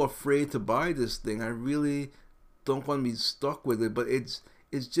so afraid to buy this thing. I really don't want to be stuck with it, but it's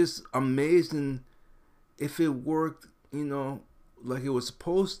just amazing. If it worked, you know, like it was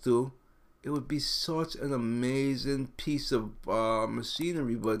supposed to, it would be such an amazing piece of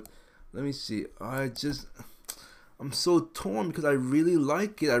machinery. But let me see. I'm so torn because I really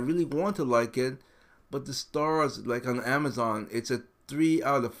like it. I really want to like it. But the stars, like on Amazon, it's a 3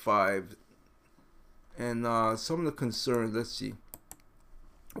 out of 5. And some of the concerns, let's see.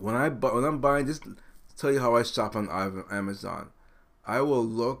 When I'm buying this, tell you how I shop on Amazon. I will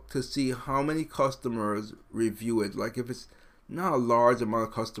look to see how many customers review it. Like if it's not a large amount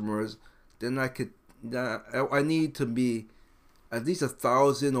of customers, then I need to be at least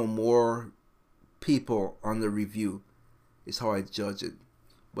 1,000 or more people on the review. Is how I judge it.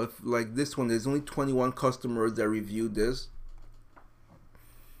 But like this one, there's only 21 customers that reviewed this,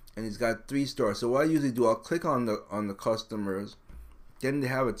 and it's got 3 stars. So what I usually do, I'll click on the customers, then they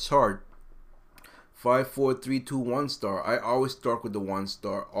have a chart. 5, 4, 3, 2, 1 star. I always start with the 1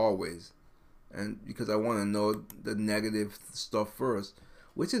 star, always, and because I want to know the negative stuff first,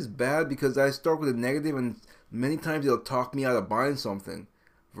 which is bad because I start with the negative, and many times it'll talk me out of buying something.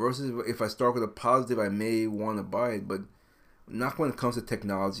 Versus if I start with a positive, I may want to buy it, but not when it comes to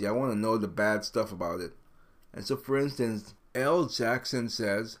technology. I want to know the bad stuff about it. And so, for instance, L. Jackson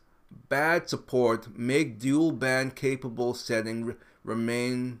says, bad support, make dual band capable setting,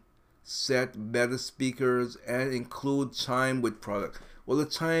 remain set, better speakers, and include chime with product. Well, the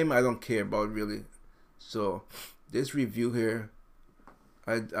chime I don't care about really. So this review here,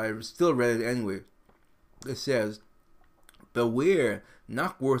 I still read it anyway. It says, beware,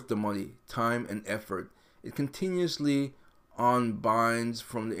 not worth the money, time, and effort. It continuously unbinds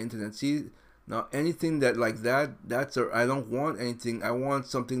from the internet. See, now anything that like that, I don't want anything. I want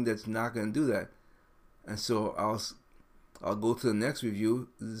something that's not going to do that. And so I'll go to the next review.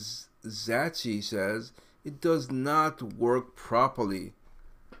 Zachi says it does not work properly.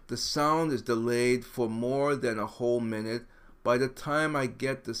 The sound is delayed for more than a whole minute. By the time I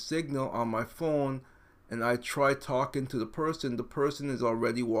get the signal on my phone and I try talking to the person is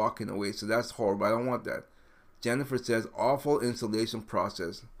already walking away. So that's horrible. I don't want that. Jennifer says, awful installation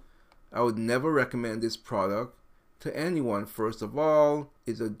process. I would never recommend this product to anyone. First of all,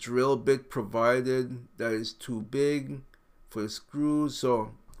 is a drill bit provided that is too big for the screws.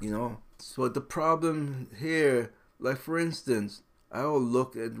 So, you know, so the problem here, like for instance, I will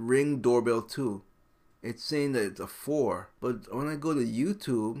look at Ring Doorbell 2. It's saying that it's a 4. But when I go to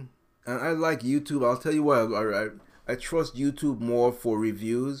YouTube, and I like YouTube, I'll tell you what, I trust YouTube more for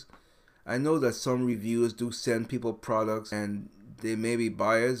reviews. I know that some reviewers do send people products and they may be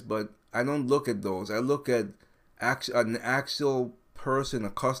biased, but I don't look at those. I look at an actual person, a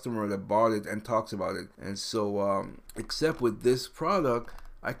customer that bought it and talks about it. And so, except with this product,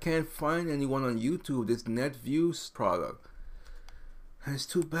 I can't find anyone on YouTube, this NetViews product. And it's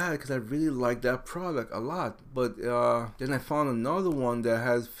too bad because I really like that product a lot. But then I found another one that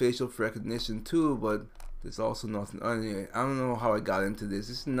has facial recognition too, but there's also nothing. Anyway, I don't know how I got into this.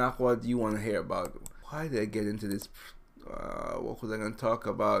 This is not what you want to hear about. Why did I get into this? What was I going to talk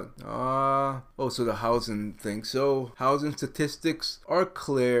about? Oh, so the housing thing. So housing statistics are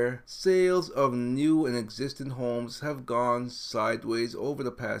clear. Sales of new and existing homes have gone sideways over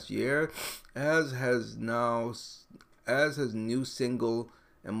the past year, as has new single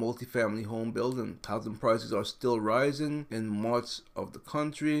and multifamily home building. Housing prices are still rising in much of the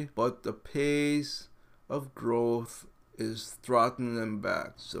country, but the pace of growth is throttling them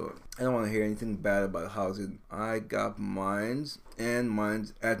back. So I don't want to hear anything bad about housing. I got mines, and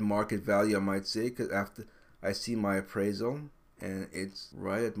mines at market value, I might say, because after I see my appraisal and it's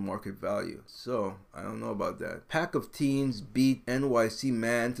right at market value. So I don't know about that. Pack of teens beat NYC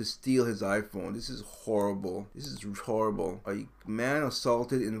man to steal his iPhone. This is horrible. This is horrible. A man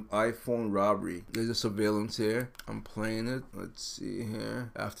assaulted in iPhone robbery. There's a surveillance here. I'm playing it. Let's see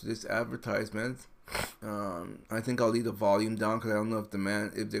here. After this advertisement, I think I'll leave the volume down because I don't know if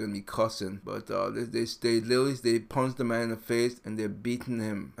they're gonna be cussing, but they punched the man in the face and they're beating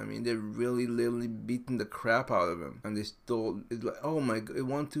him. I mean, they're really literally beating the crap out of him, and they stole. It's like, oh my god,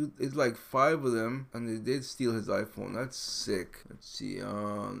 it's like 5 of them, and they did steal his iPhone. That's sick. Let's see.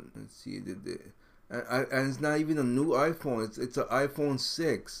 Did they? And it's not even a new iPhone. It's an iPhone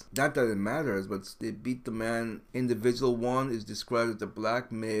 6. Not that it matters, but they beat the man. Individual 1 is described as a black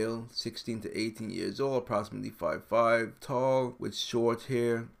male, 16 to 18 years old, approximately 5'5", tall, with short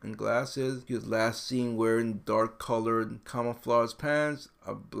hair and glasses. He was last seen wearing dark-colored camouflage pants,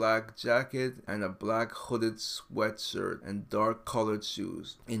 a black jacket, and a black hooded sweatshirt and dark-colored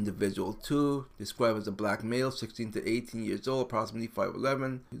shoes. Individual 2, described as a black male, 16 to 18 years old, approximately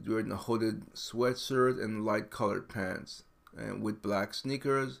 5'11". He was wearing a hooded sweatshirt and light-colored pants and with black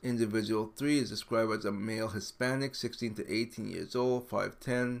sneakers. Individual 3 is described as a male Hispanic, 16 to 18 years old,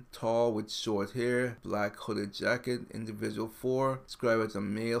 5'10", tall with short hair, black hooded jacket. Individual 4 described as a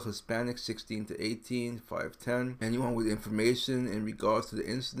male Hispanic, 16 to 18, 5'10". Anyone with information in regards to the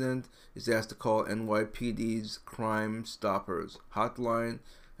incident is asked to call NYPD's Crime Stoppers hotline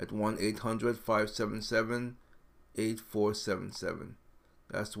at 1-800-577-8477.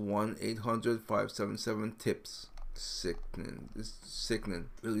 That's 1-800-577-TIPS. Sickening. It's sickening.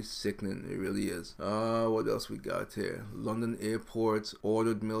 Really sickening. It really is. What else we got here? London airports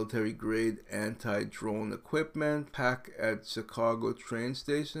ordered military grade anti-drone equipment. Pack at Chicago train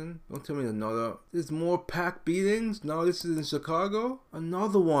station. Don't tell me another. There's more pack beatings? Now this is in Chicago?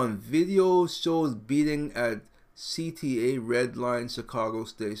 Another one. Video shows beating at CTA Red Line Chicago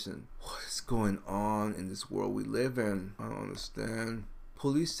station. What is going on in this world we live in? I don't understand.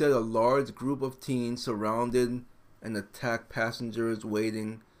 Police said a large group of teens surrounded and attacked passengers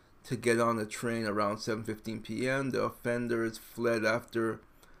waiting to get on the train around 7:15 p.m. The offenders fled after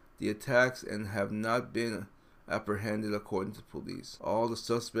the attacks and have not been apprehended according to police. All the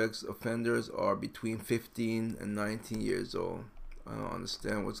suspects offenders are between 15 and 19 years old. I don't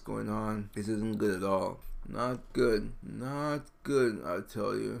understand what's going on. This isn't good at all. Not good. Not good, I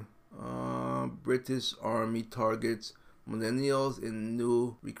tell you. British Army targets millennials in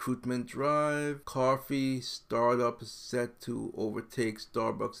new recruitment drive. Coffee startup is set to overtake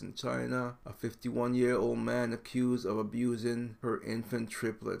Starbucks in China. A 51-year-old man accused of abusing her infant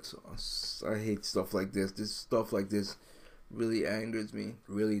triplets. I hate stuff like this. Stuff like this really angers me.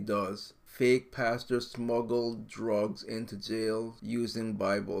 Really does. Fake pastor smuggled drugs into jail using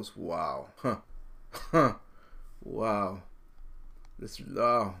Bibles. Wow. Wow.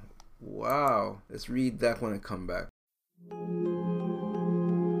 Wow. Let's read that when I come back.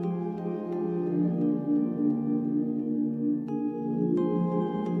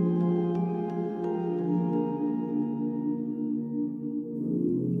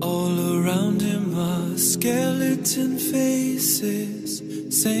 All around him are skeleton faces,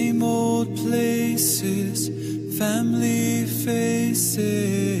 same old places, family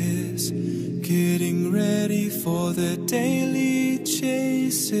faces, getting ready for their daily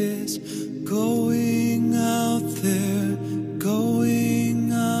chases, going out there,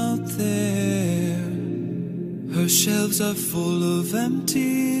 going out there. Her shelves are full of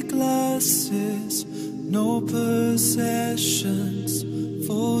empty glasses, no possessions,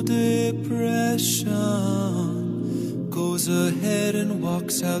 full depression. Goes ahead and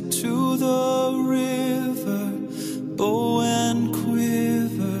walks out to the river, bow and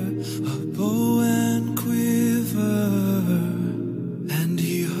quiver, a bow and quiver.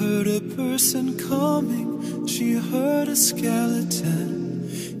 person coming, she heard a skeleton.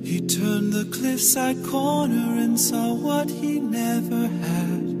 He turned the cliffside corner and saw what he never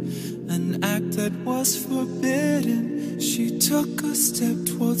had, an act that was forbidden. She took a step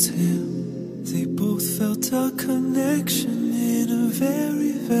towards him. They both felt a connection in a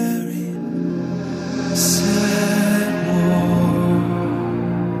very, very sad war.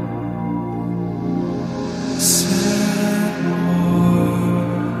 Sad war.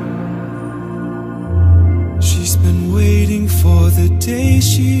 She's been waiting for the day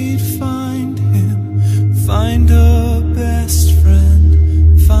she'd find him, find a best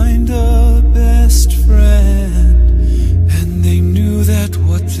friend, find a best friend. And they knew that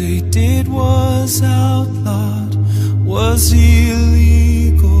what they did was outlawed, was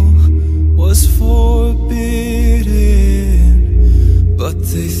illegal, was forbidden. But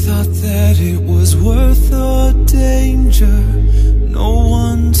they thought that it was worth the danger. No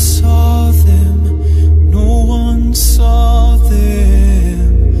one saw them, no one saw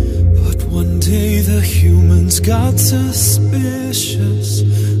them. But one day the humans got suspicious,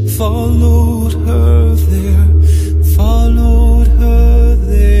 followed her there, followed her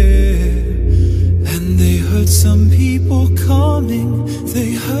there. And they heard some people coming,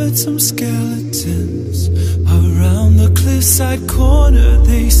 they heard some skeletons. Around the cliffside corner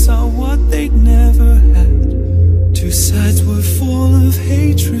they saw what they'd never had. Two sides were full of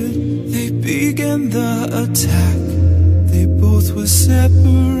hatred, they began the attack. They both were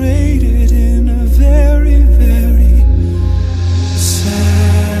separated in a very, very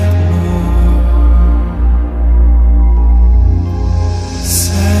sad war.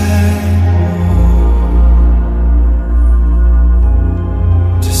 Sad war.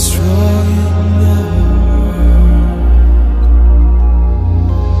 Destroying the world.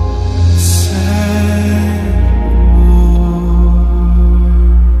 Sad war.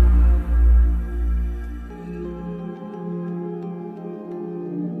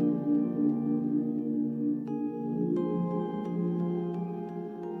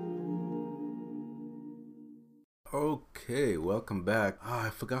 Okay, welcome back. I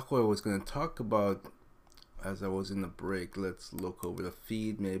forgot what I was going to talk about as I was in the break. Let's look over the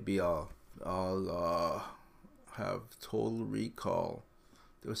feed. Maybe I'll have Total Recall.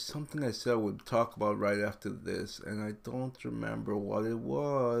 There was something I said I would talk about right after this, and I don't remember what it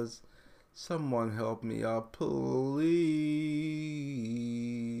was. Someone help me out, please.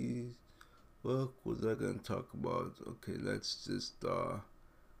 What was I going to talk about? Okay, let's just,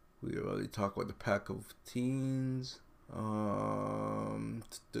 we already talked about the Pack of Teens.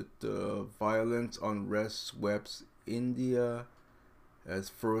 The violence unrest sweeps India as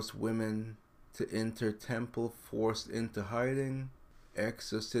first women to enter temple forced into hiding.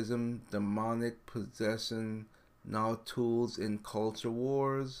 Exorcism, demonic possession, now tools in culture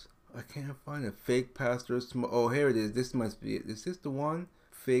wars. I can't find it. Fake pastors. Oh, here it is. This must be it. Is this the one?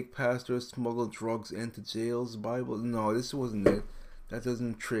 Fake pastors smuggle drugs into jails. Bible. No, this wasn't it. That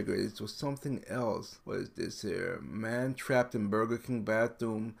doesn't trigger it. It was something else. What is this here? Man trapped in Burger King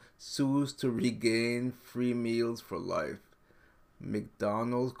bathroom sues to regain free meals for life.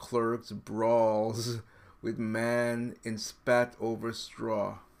 McDonald's clerks brawls with man in spat over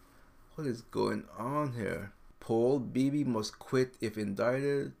straw. What is going on here? Paul Beebe must quit if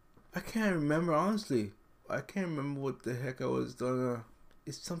indicted. I can't remember, honestly. I can't remember what the heck I was gonna...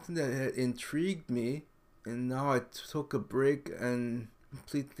 It's something that had intrigued me, and now I took a break and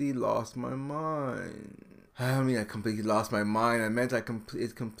completely lost my mind. I mean, I completely lost my mind. I meant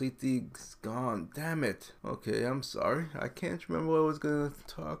it's completely gone. Damn it. Okay, I'm sorry. I can't remember what I was gonna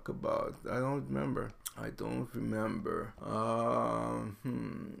talk about. I don't remember.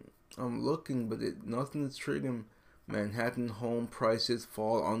 I'm looking, but nothing's triggering. Manhattan home prices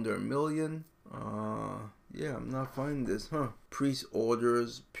fall under $1 million. Yeah, I'm not finding this, Priest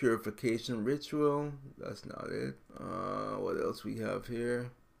orders purification ritual. That's not it. What else we have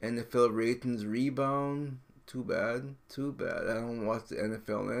here? NFL ratings rebound. Too bad. I don't watch the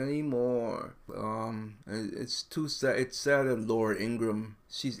NFL anymore. It's too sad. It's sad that Laura Ingraham,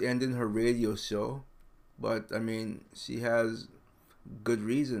 she's ending her radio show. But, I mean, she has good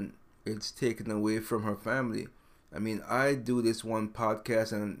reason. It's taken away from her family. I mean, I do this one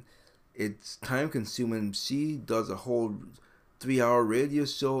podcast and it's time consuming. She does a whole 3-hour radio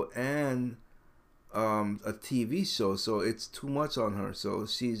show and a TV show, so it's too much on her. So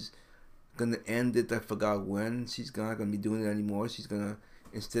she's gonna end it. I forgot when. She's not gonna be doing it anymore. She's gonna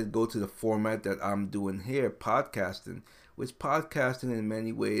instead go to the format that I'm doing here, podcasting. Which podcasting in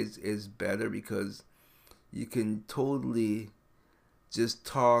many ways is better because you can totally just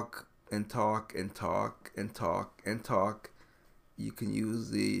talk and talk and talk and talk and talk. You can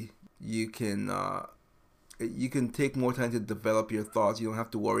use the you can take more time to develop your thoughts. You don't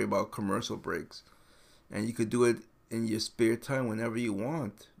have to worry about commercial breaks, and you could do it in your spare time whenever you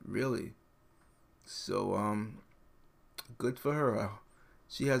want, really. So good for her.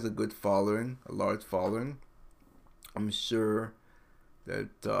 She has a good following, a large following. I'm sure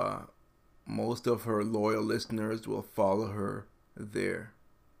that most of her loyal listeners will follow her there.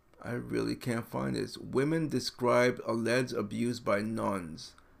 I really can't find this. Women described alleged abuse by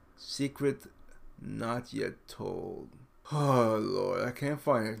nuns. Secret not yet told. Oh Lord, I can't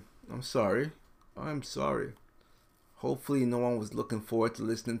find it. I'm sorry. Hopefully no one was looking forward to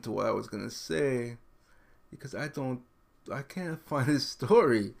listening to what I was gonna say, because I can't find this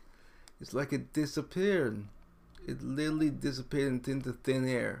story. It's like it disappeared. It literally disappeared into thin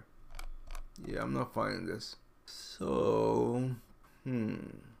air. Yeah, I'm not finding this. So, yeah,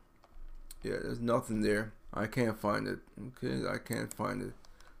 there's nothing there. I can't find it. Okay, I can't find it.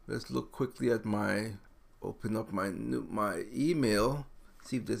 Let's look quickly at open up my email,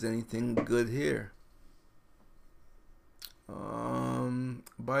 see if there's anything good here.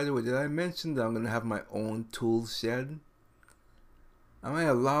 By the way, did I mention that I'm gonna have my own tool shed? Am I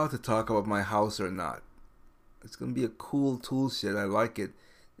allowed to talk about my house or not? It's gonna be a cool tool shed. I like it.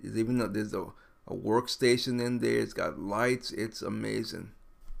 Even though there's a workstation in there, it's got lights. It's amazing.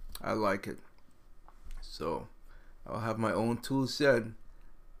 I like it. So I'll have my own tool shed.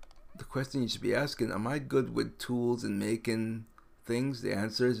 The question you should be asking: am I good with tools and making things? The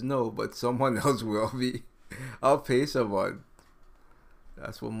answer is no, but someone else will be. I'll pay someone.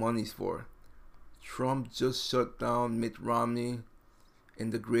 That's what money's for. Trump just shut down Mitt Romney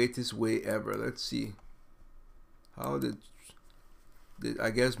in the greatest way ever. Let's see. How did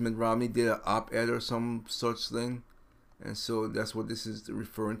I guess Mitt Romney did an op-ed or some such thing, and so that's what this is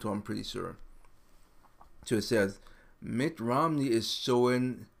referring to, I'm pretty sure. So it says, Mitt Romney is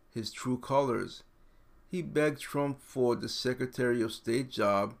showing his true colors. He begged Trump for the Secretary of State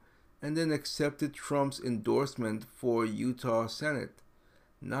job and then accepted Trump's endorsement for Utah Senate.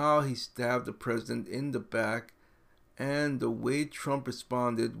 Now he stabbed the president in the back, and the way Trump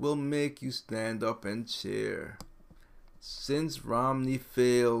responded will make you stand up and cheer. Since Romney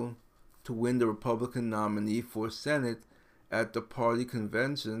failed to win the Republican nominee for Senate at the party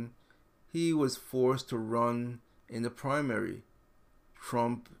convention, he was forced to run in the primary.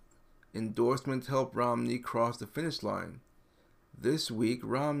 Trump endorsement helped Romney cross the finish line. This week,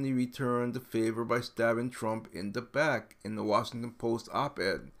 Romney returned the favor by stabbing Trump in the back in the Washington Post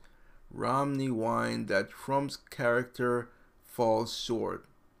op-ed. Romney whined that Trump's character falls short.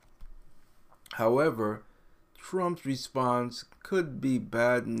 However, Trump's response could be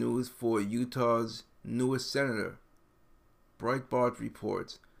bad news for Utah's newest senator. Breitbart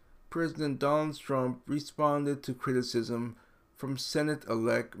reports, President Donald Trump responded to criticism from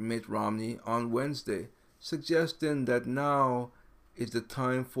Senate-elect Mitt Romney on Wednesday, suggesting that now is the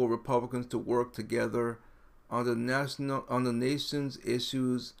time for Republicans to work together on the nation's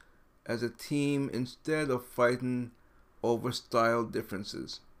issues as a team instead of fighting over style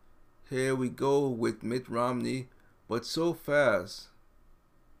differences. Here we go with Mitt Romney, but so fast.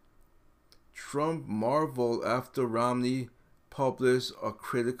 Trump marveled after Romney published a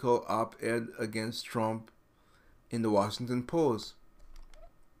critical op-ed against Trump in the Washington Post.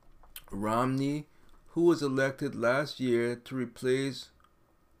 Romney, who was elected last year to replace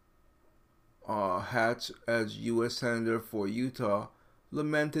Hatch as U.S. Senator for Utah,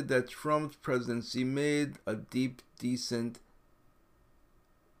 lamented that Trump's presidency made a deep descent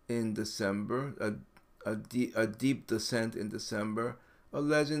in December, a deep descent in December,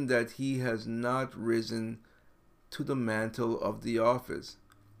 alleging that he has not risen to the mantle of the office.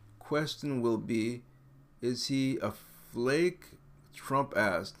 Question will be, is he a flake? Trump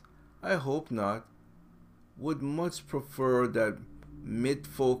asked. I hope not. Would much prefer that Mitt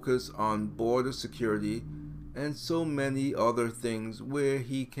focus on border security and so many other things where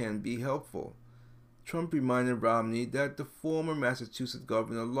he can be helpful. Trump reminded Romney that the former Massachusetts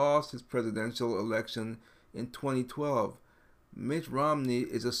governor lost his presidential election in 2012. Mitt Romney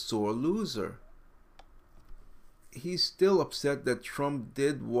is a sore loser. He's still upset that Trump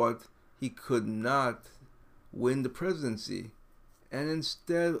did what he could not win the presidency, and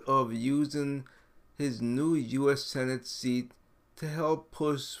instead of using his new U.S. Senate seat to help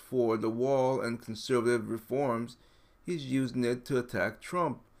push for the wall and conservative reforms, he's using it to attack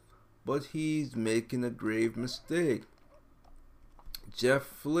Trump. But he's making a grave mistake. Jeff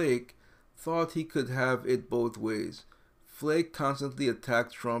Flake thought he could have it both ways. Flake constantly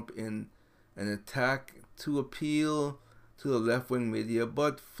attacked Trump in an attack to appeal to the left-wing media,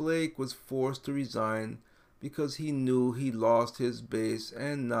 but Flake was forced to resign because he knew he lost his base,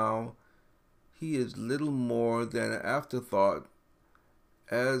 and now he is little more than an afterthought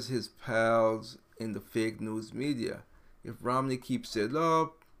as his pals in the fake news media. If Romney keeps it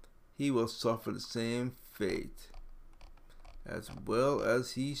up, he will suffer the same fate, as well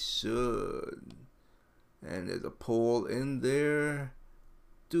as he should. And there's a poll in there.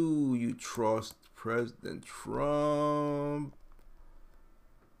 Do you trust President Trump?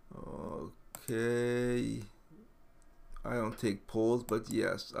 Okay. I don't take polls, but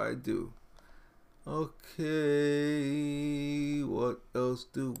yes, I do. Okay, what else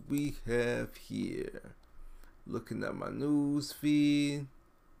do we have here? Looking at my news feed.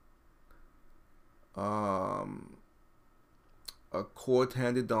 A court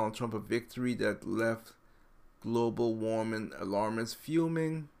handed Donald Trump a victory that left global warming alarmists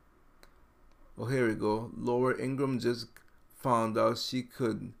fuming. Oh, here we go. Laura Ingraham just found out she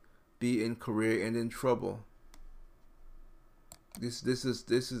could be in career-ending trouble. This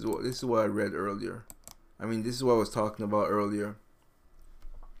is what I read earlier. I mean, this is what I was talking about earlier.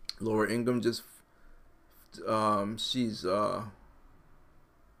 Laura Ingraham just she's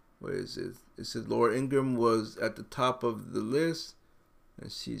what is it? It says Laura Ingraham was at the top of the list, and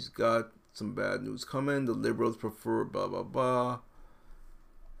she's got some bad news coming. The liberals prefer blah blah blah.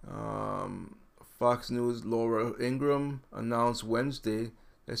 Fox News Laura Ingraham announced Wednesday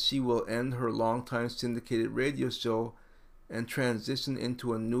that she will end her longtime syndicated radio show and transition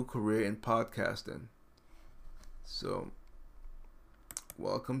into a new career in podcasting. So,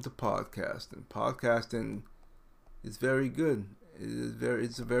 welcome to podcasting. Podcasting is very good.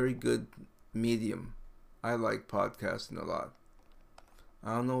 It's a very good medium. I like podcasting a lot.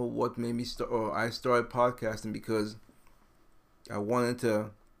 I don't know what made me start. I started podcasting because I wanted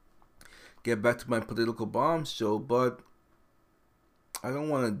to get back to my political bomb show, but I don't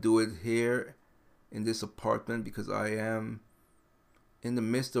want to do it here in this apartment because I am in the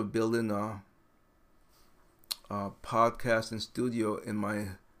midst of building a podcasting studio in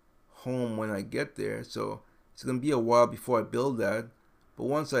my home when I get there. So it's going to be a while before I build that. But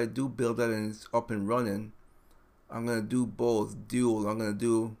once I do build that and it's up and running, I'm going to do both dual. I'm going to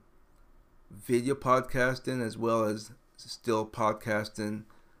do video podcasting as well as still podcasting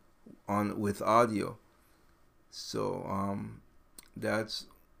on with audio. So that's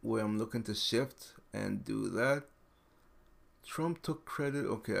where I'm looking to shift and do that. Trump took credit.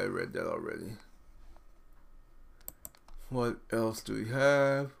 Okay, I read that already. What else do we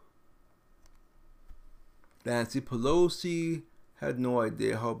have? Nancy Pelosi had no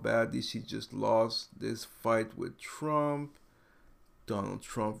idea how badly she just lost this fight with Trump. Donald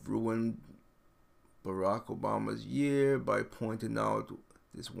Trump ruined Barack Obama's year by pointing out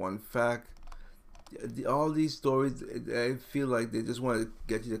this one fact. All these stories, I feel like they just want to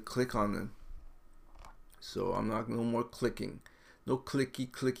get you to click on them. So I'm not, no more clicking. No clicky,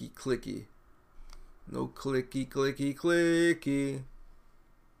 clicky, clicky. No clicky, clicky, clicky.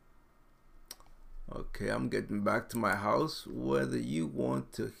 Okay, I'm getting back to my house, whether you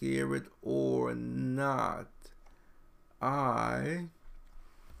want to hear it or not. I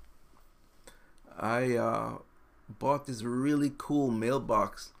bought this really cool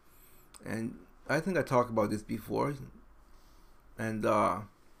mailbox, and I think I talked about this before, and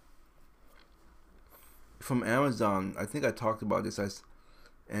from Amazon. I think I talked about this.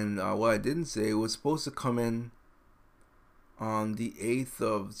 And what I didn't say, it was supposed to come in on the 8th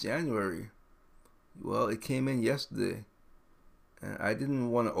of January. Well, it came in yesterday, and I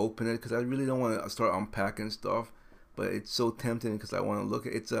didn't want to open it because I really don't want to start unpacking stuff, but it's so tempting because I want to look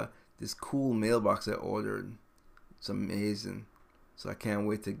at it's this cool mailbox I ordered. It's amazing, so I can't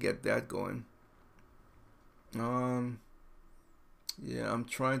wait to get that going. Yeah, I'm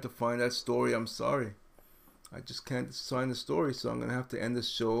trying to find that story. I'm sorry, I just can't find the story, so I'm gonna have to end the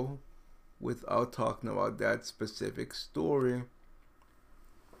show without talking about that specific story.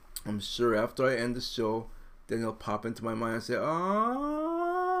 I'm sure after I end the show, then it'll pop into my mind and say,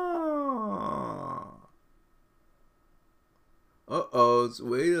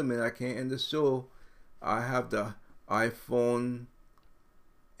 wait a minute, I can't end the show. I have the iPhone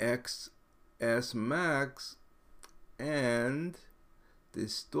XS Max, and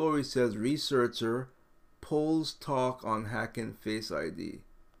this story says researcher polls talk on hacking Face ID.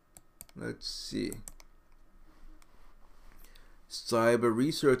 Let's see. Cyber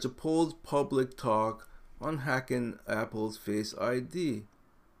researcher polls public talk on hacking Apple's Face ID.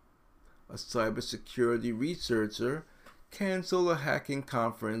 A cybersecurity researcher canceled a hacking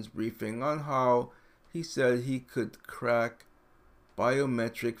conference briefing on how he said he could crack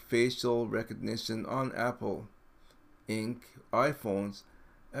biometric facial recognition on Apple Inc. iPhones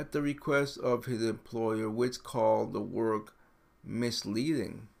at the request of his employer, which called the work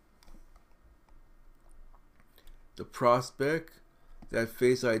misleading. The prospect that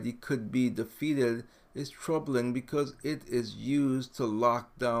Face ID could be defeated is troubling because it is used to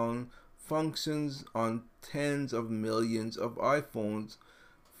lock down functions on tens of millions of iPhones,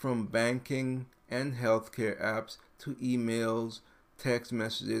 from banking and healthcare apps to emails, text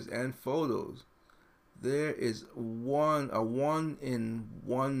messages, and photos. There is a 1 in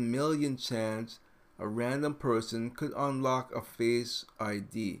 1 million chance a random person could unlock a Face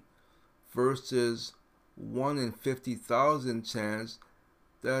ID versus 1 in 50,000 chance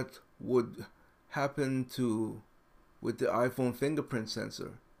that would happen with the iPhone fingerprint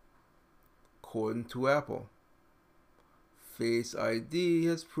sensor. According to Apple, Face ID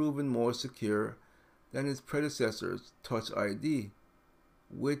has proven more secure than its predecessors, Touch ID,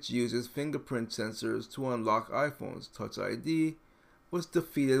 which uses fingerprint sensors to unlock iPhones. Touch ID was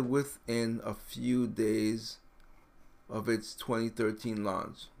defeated within a few days of its 2013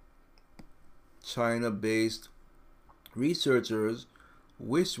 launch. China-based researchers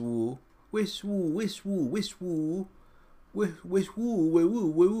Wishwu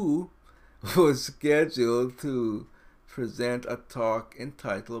was scheduled to present a talk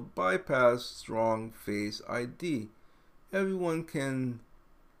entitled Bypass Strong Face ID. Everyone can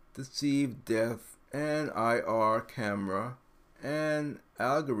deceive death and IR camera and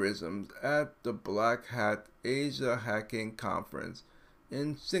algorithms at the Black Hat Asia Hacking Conference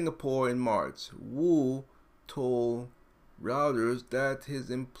in Singapore in March. Wu told Reuters that his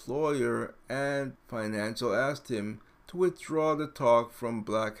employer and financial asked him to withdraw the talk from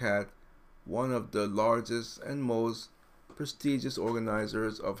Black Hat, one of the largest and most prestigious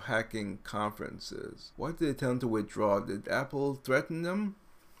organizers of hacking conferences. Why did they tell him to withdraw? Did Apple threaten them?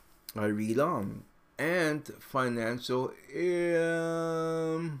 I read on. And financial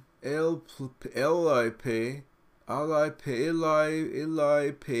Ally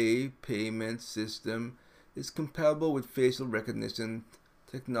Pay payment system is compatible with facial recognition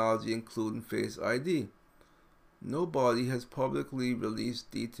technology, including Face ID. Nobody has publicly released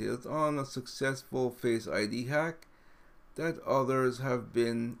details on a successful Face ID hack that others have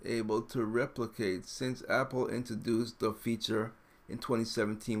been able to replicate since Apple introduced the feature in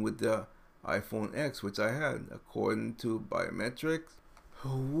 2017 with the iPhone X, which I had. According to Biometrics,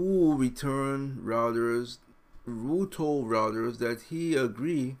 Wu told Reuters that he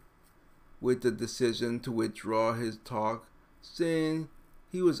agreed with the decision to withdraw his talk, saying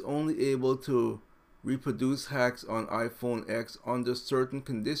he was only able to reproduce hacks on iPhone X under certain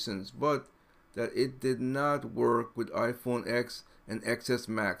conditions, but that it did not work with iPhone X and XS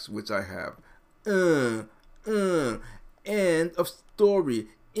Max, which I have. End of story.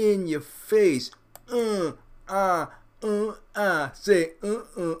 In your face. Say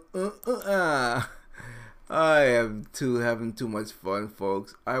I am having too much fun,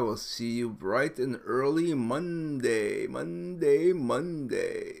 folks. I will see you bright and early Monday.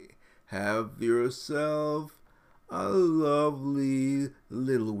 Have yourself a lovely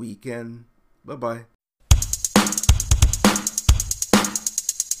little weekend. Bye-bye.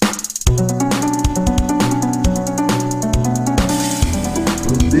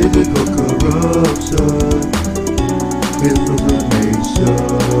 Political corruption is from the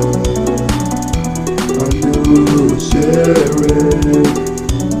nation. A new sheriff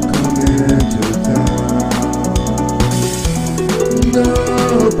coming to town. The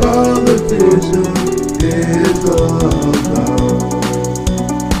politician is about.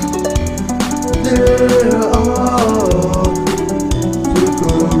 They're all too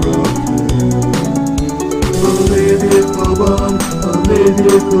corrupted.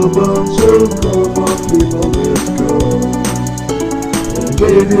 Political bomb, so come on people, let's go.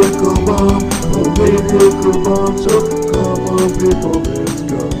 Political bomb, so come on people, let's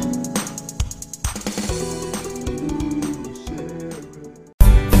go.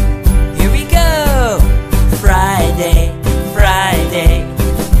 Here we go! Friday.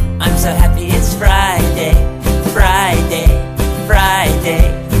 I'm so happy it's Friday.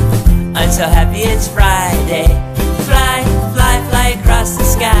 I'm so happy it's Friday. Fly across the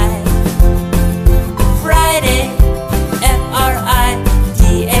sky. Friday,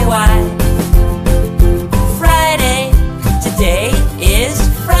 Friday. Friday, today is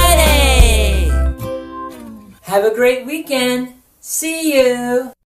Friday. Have a great weekend. See you.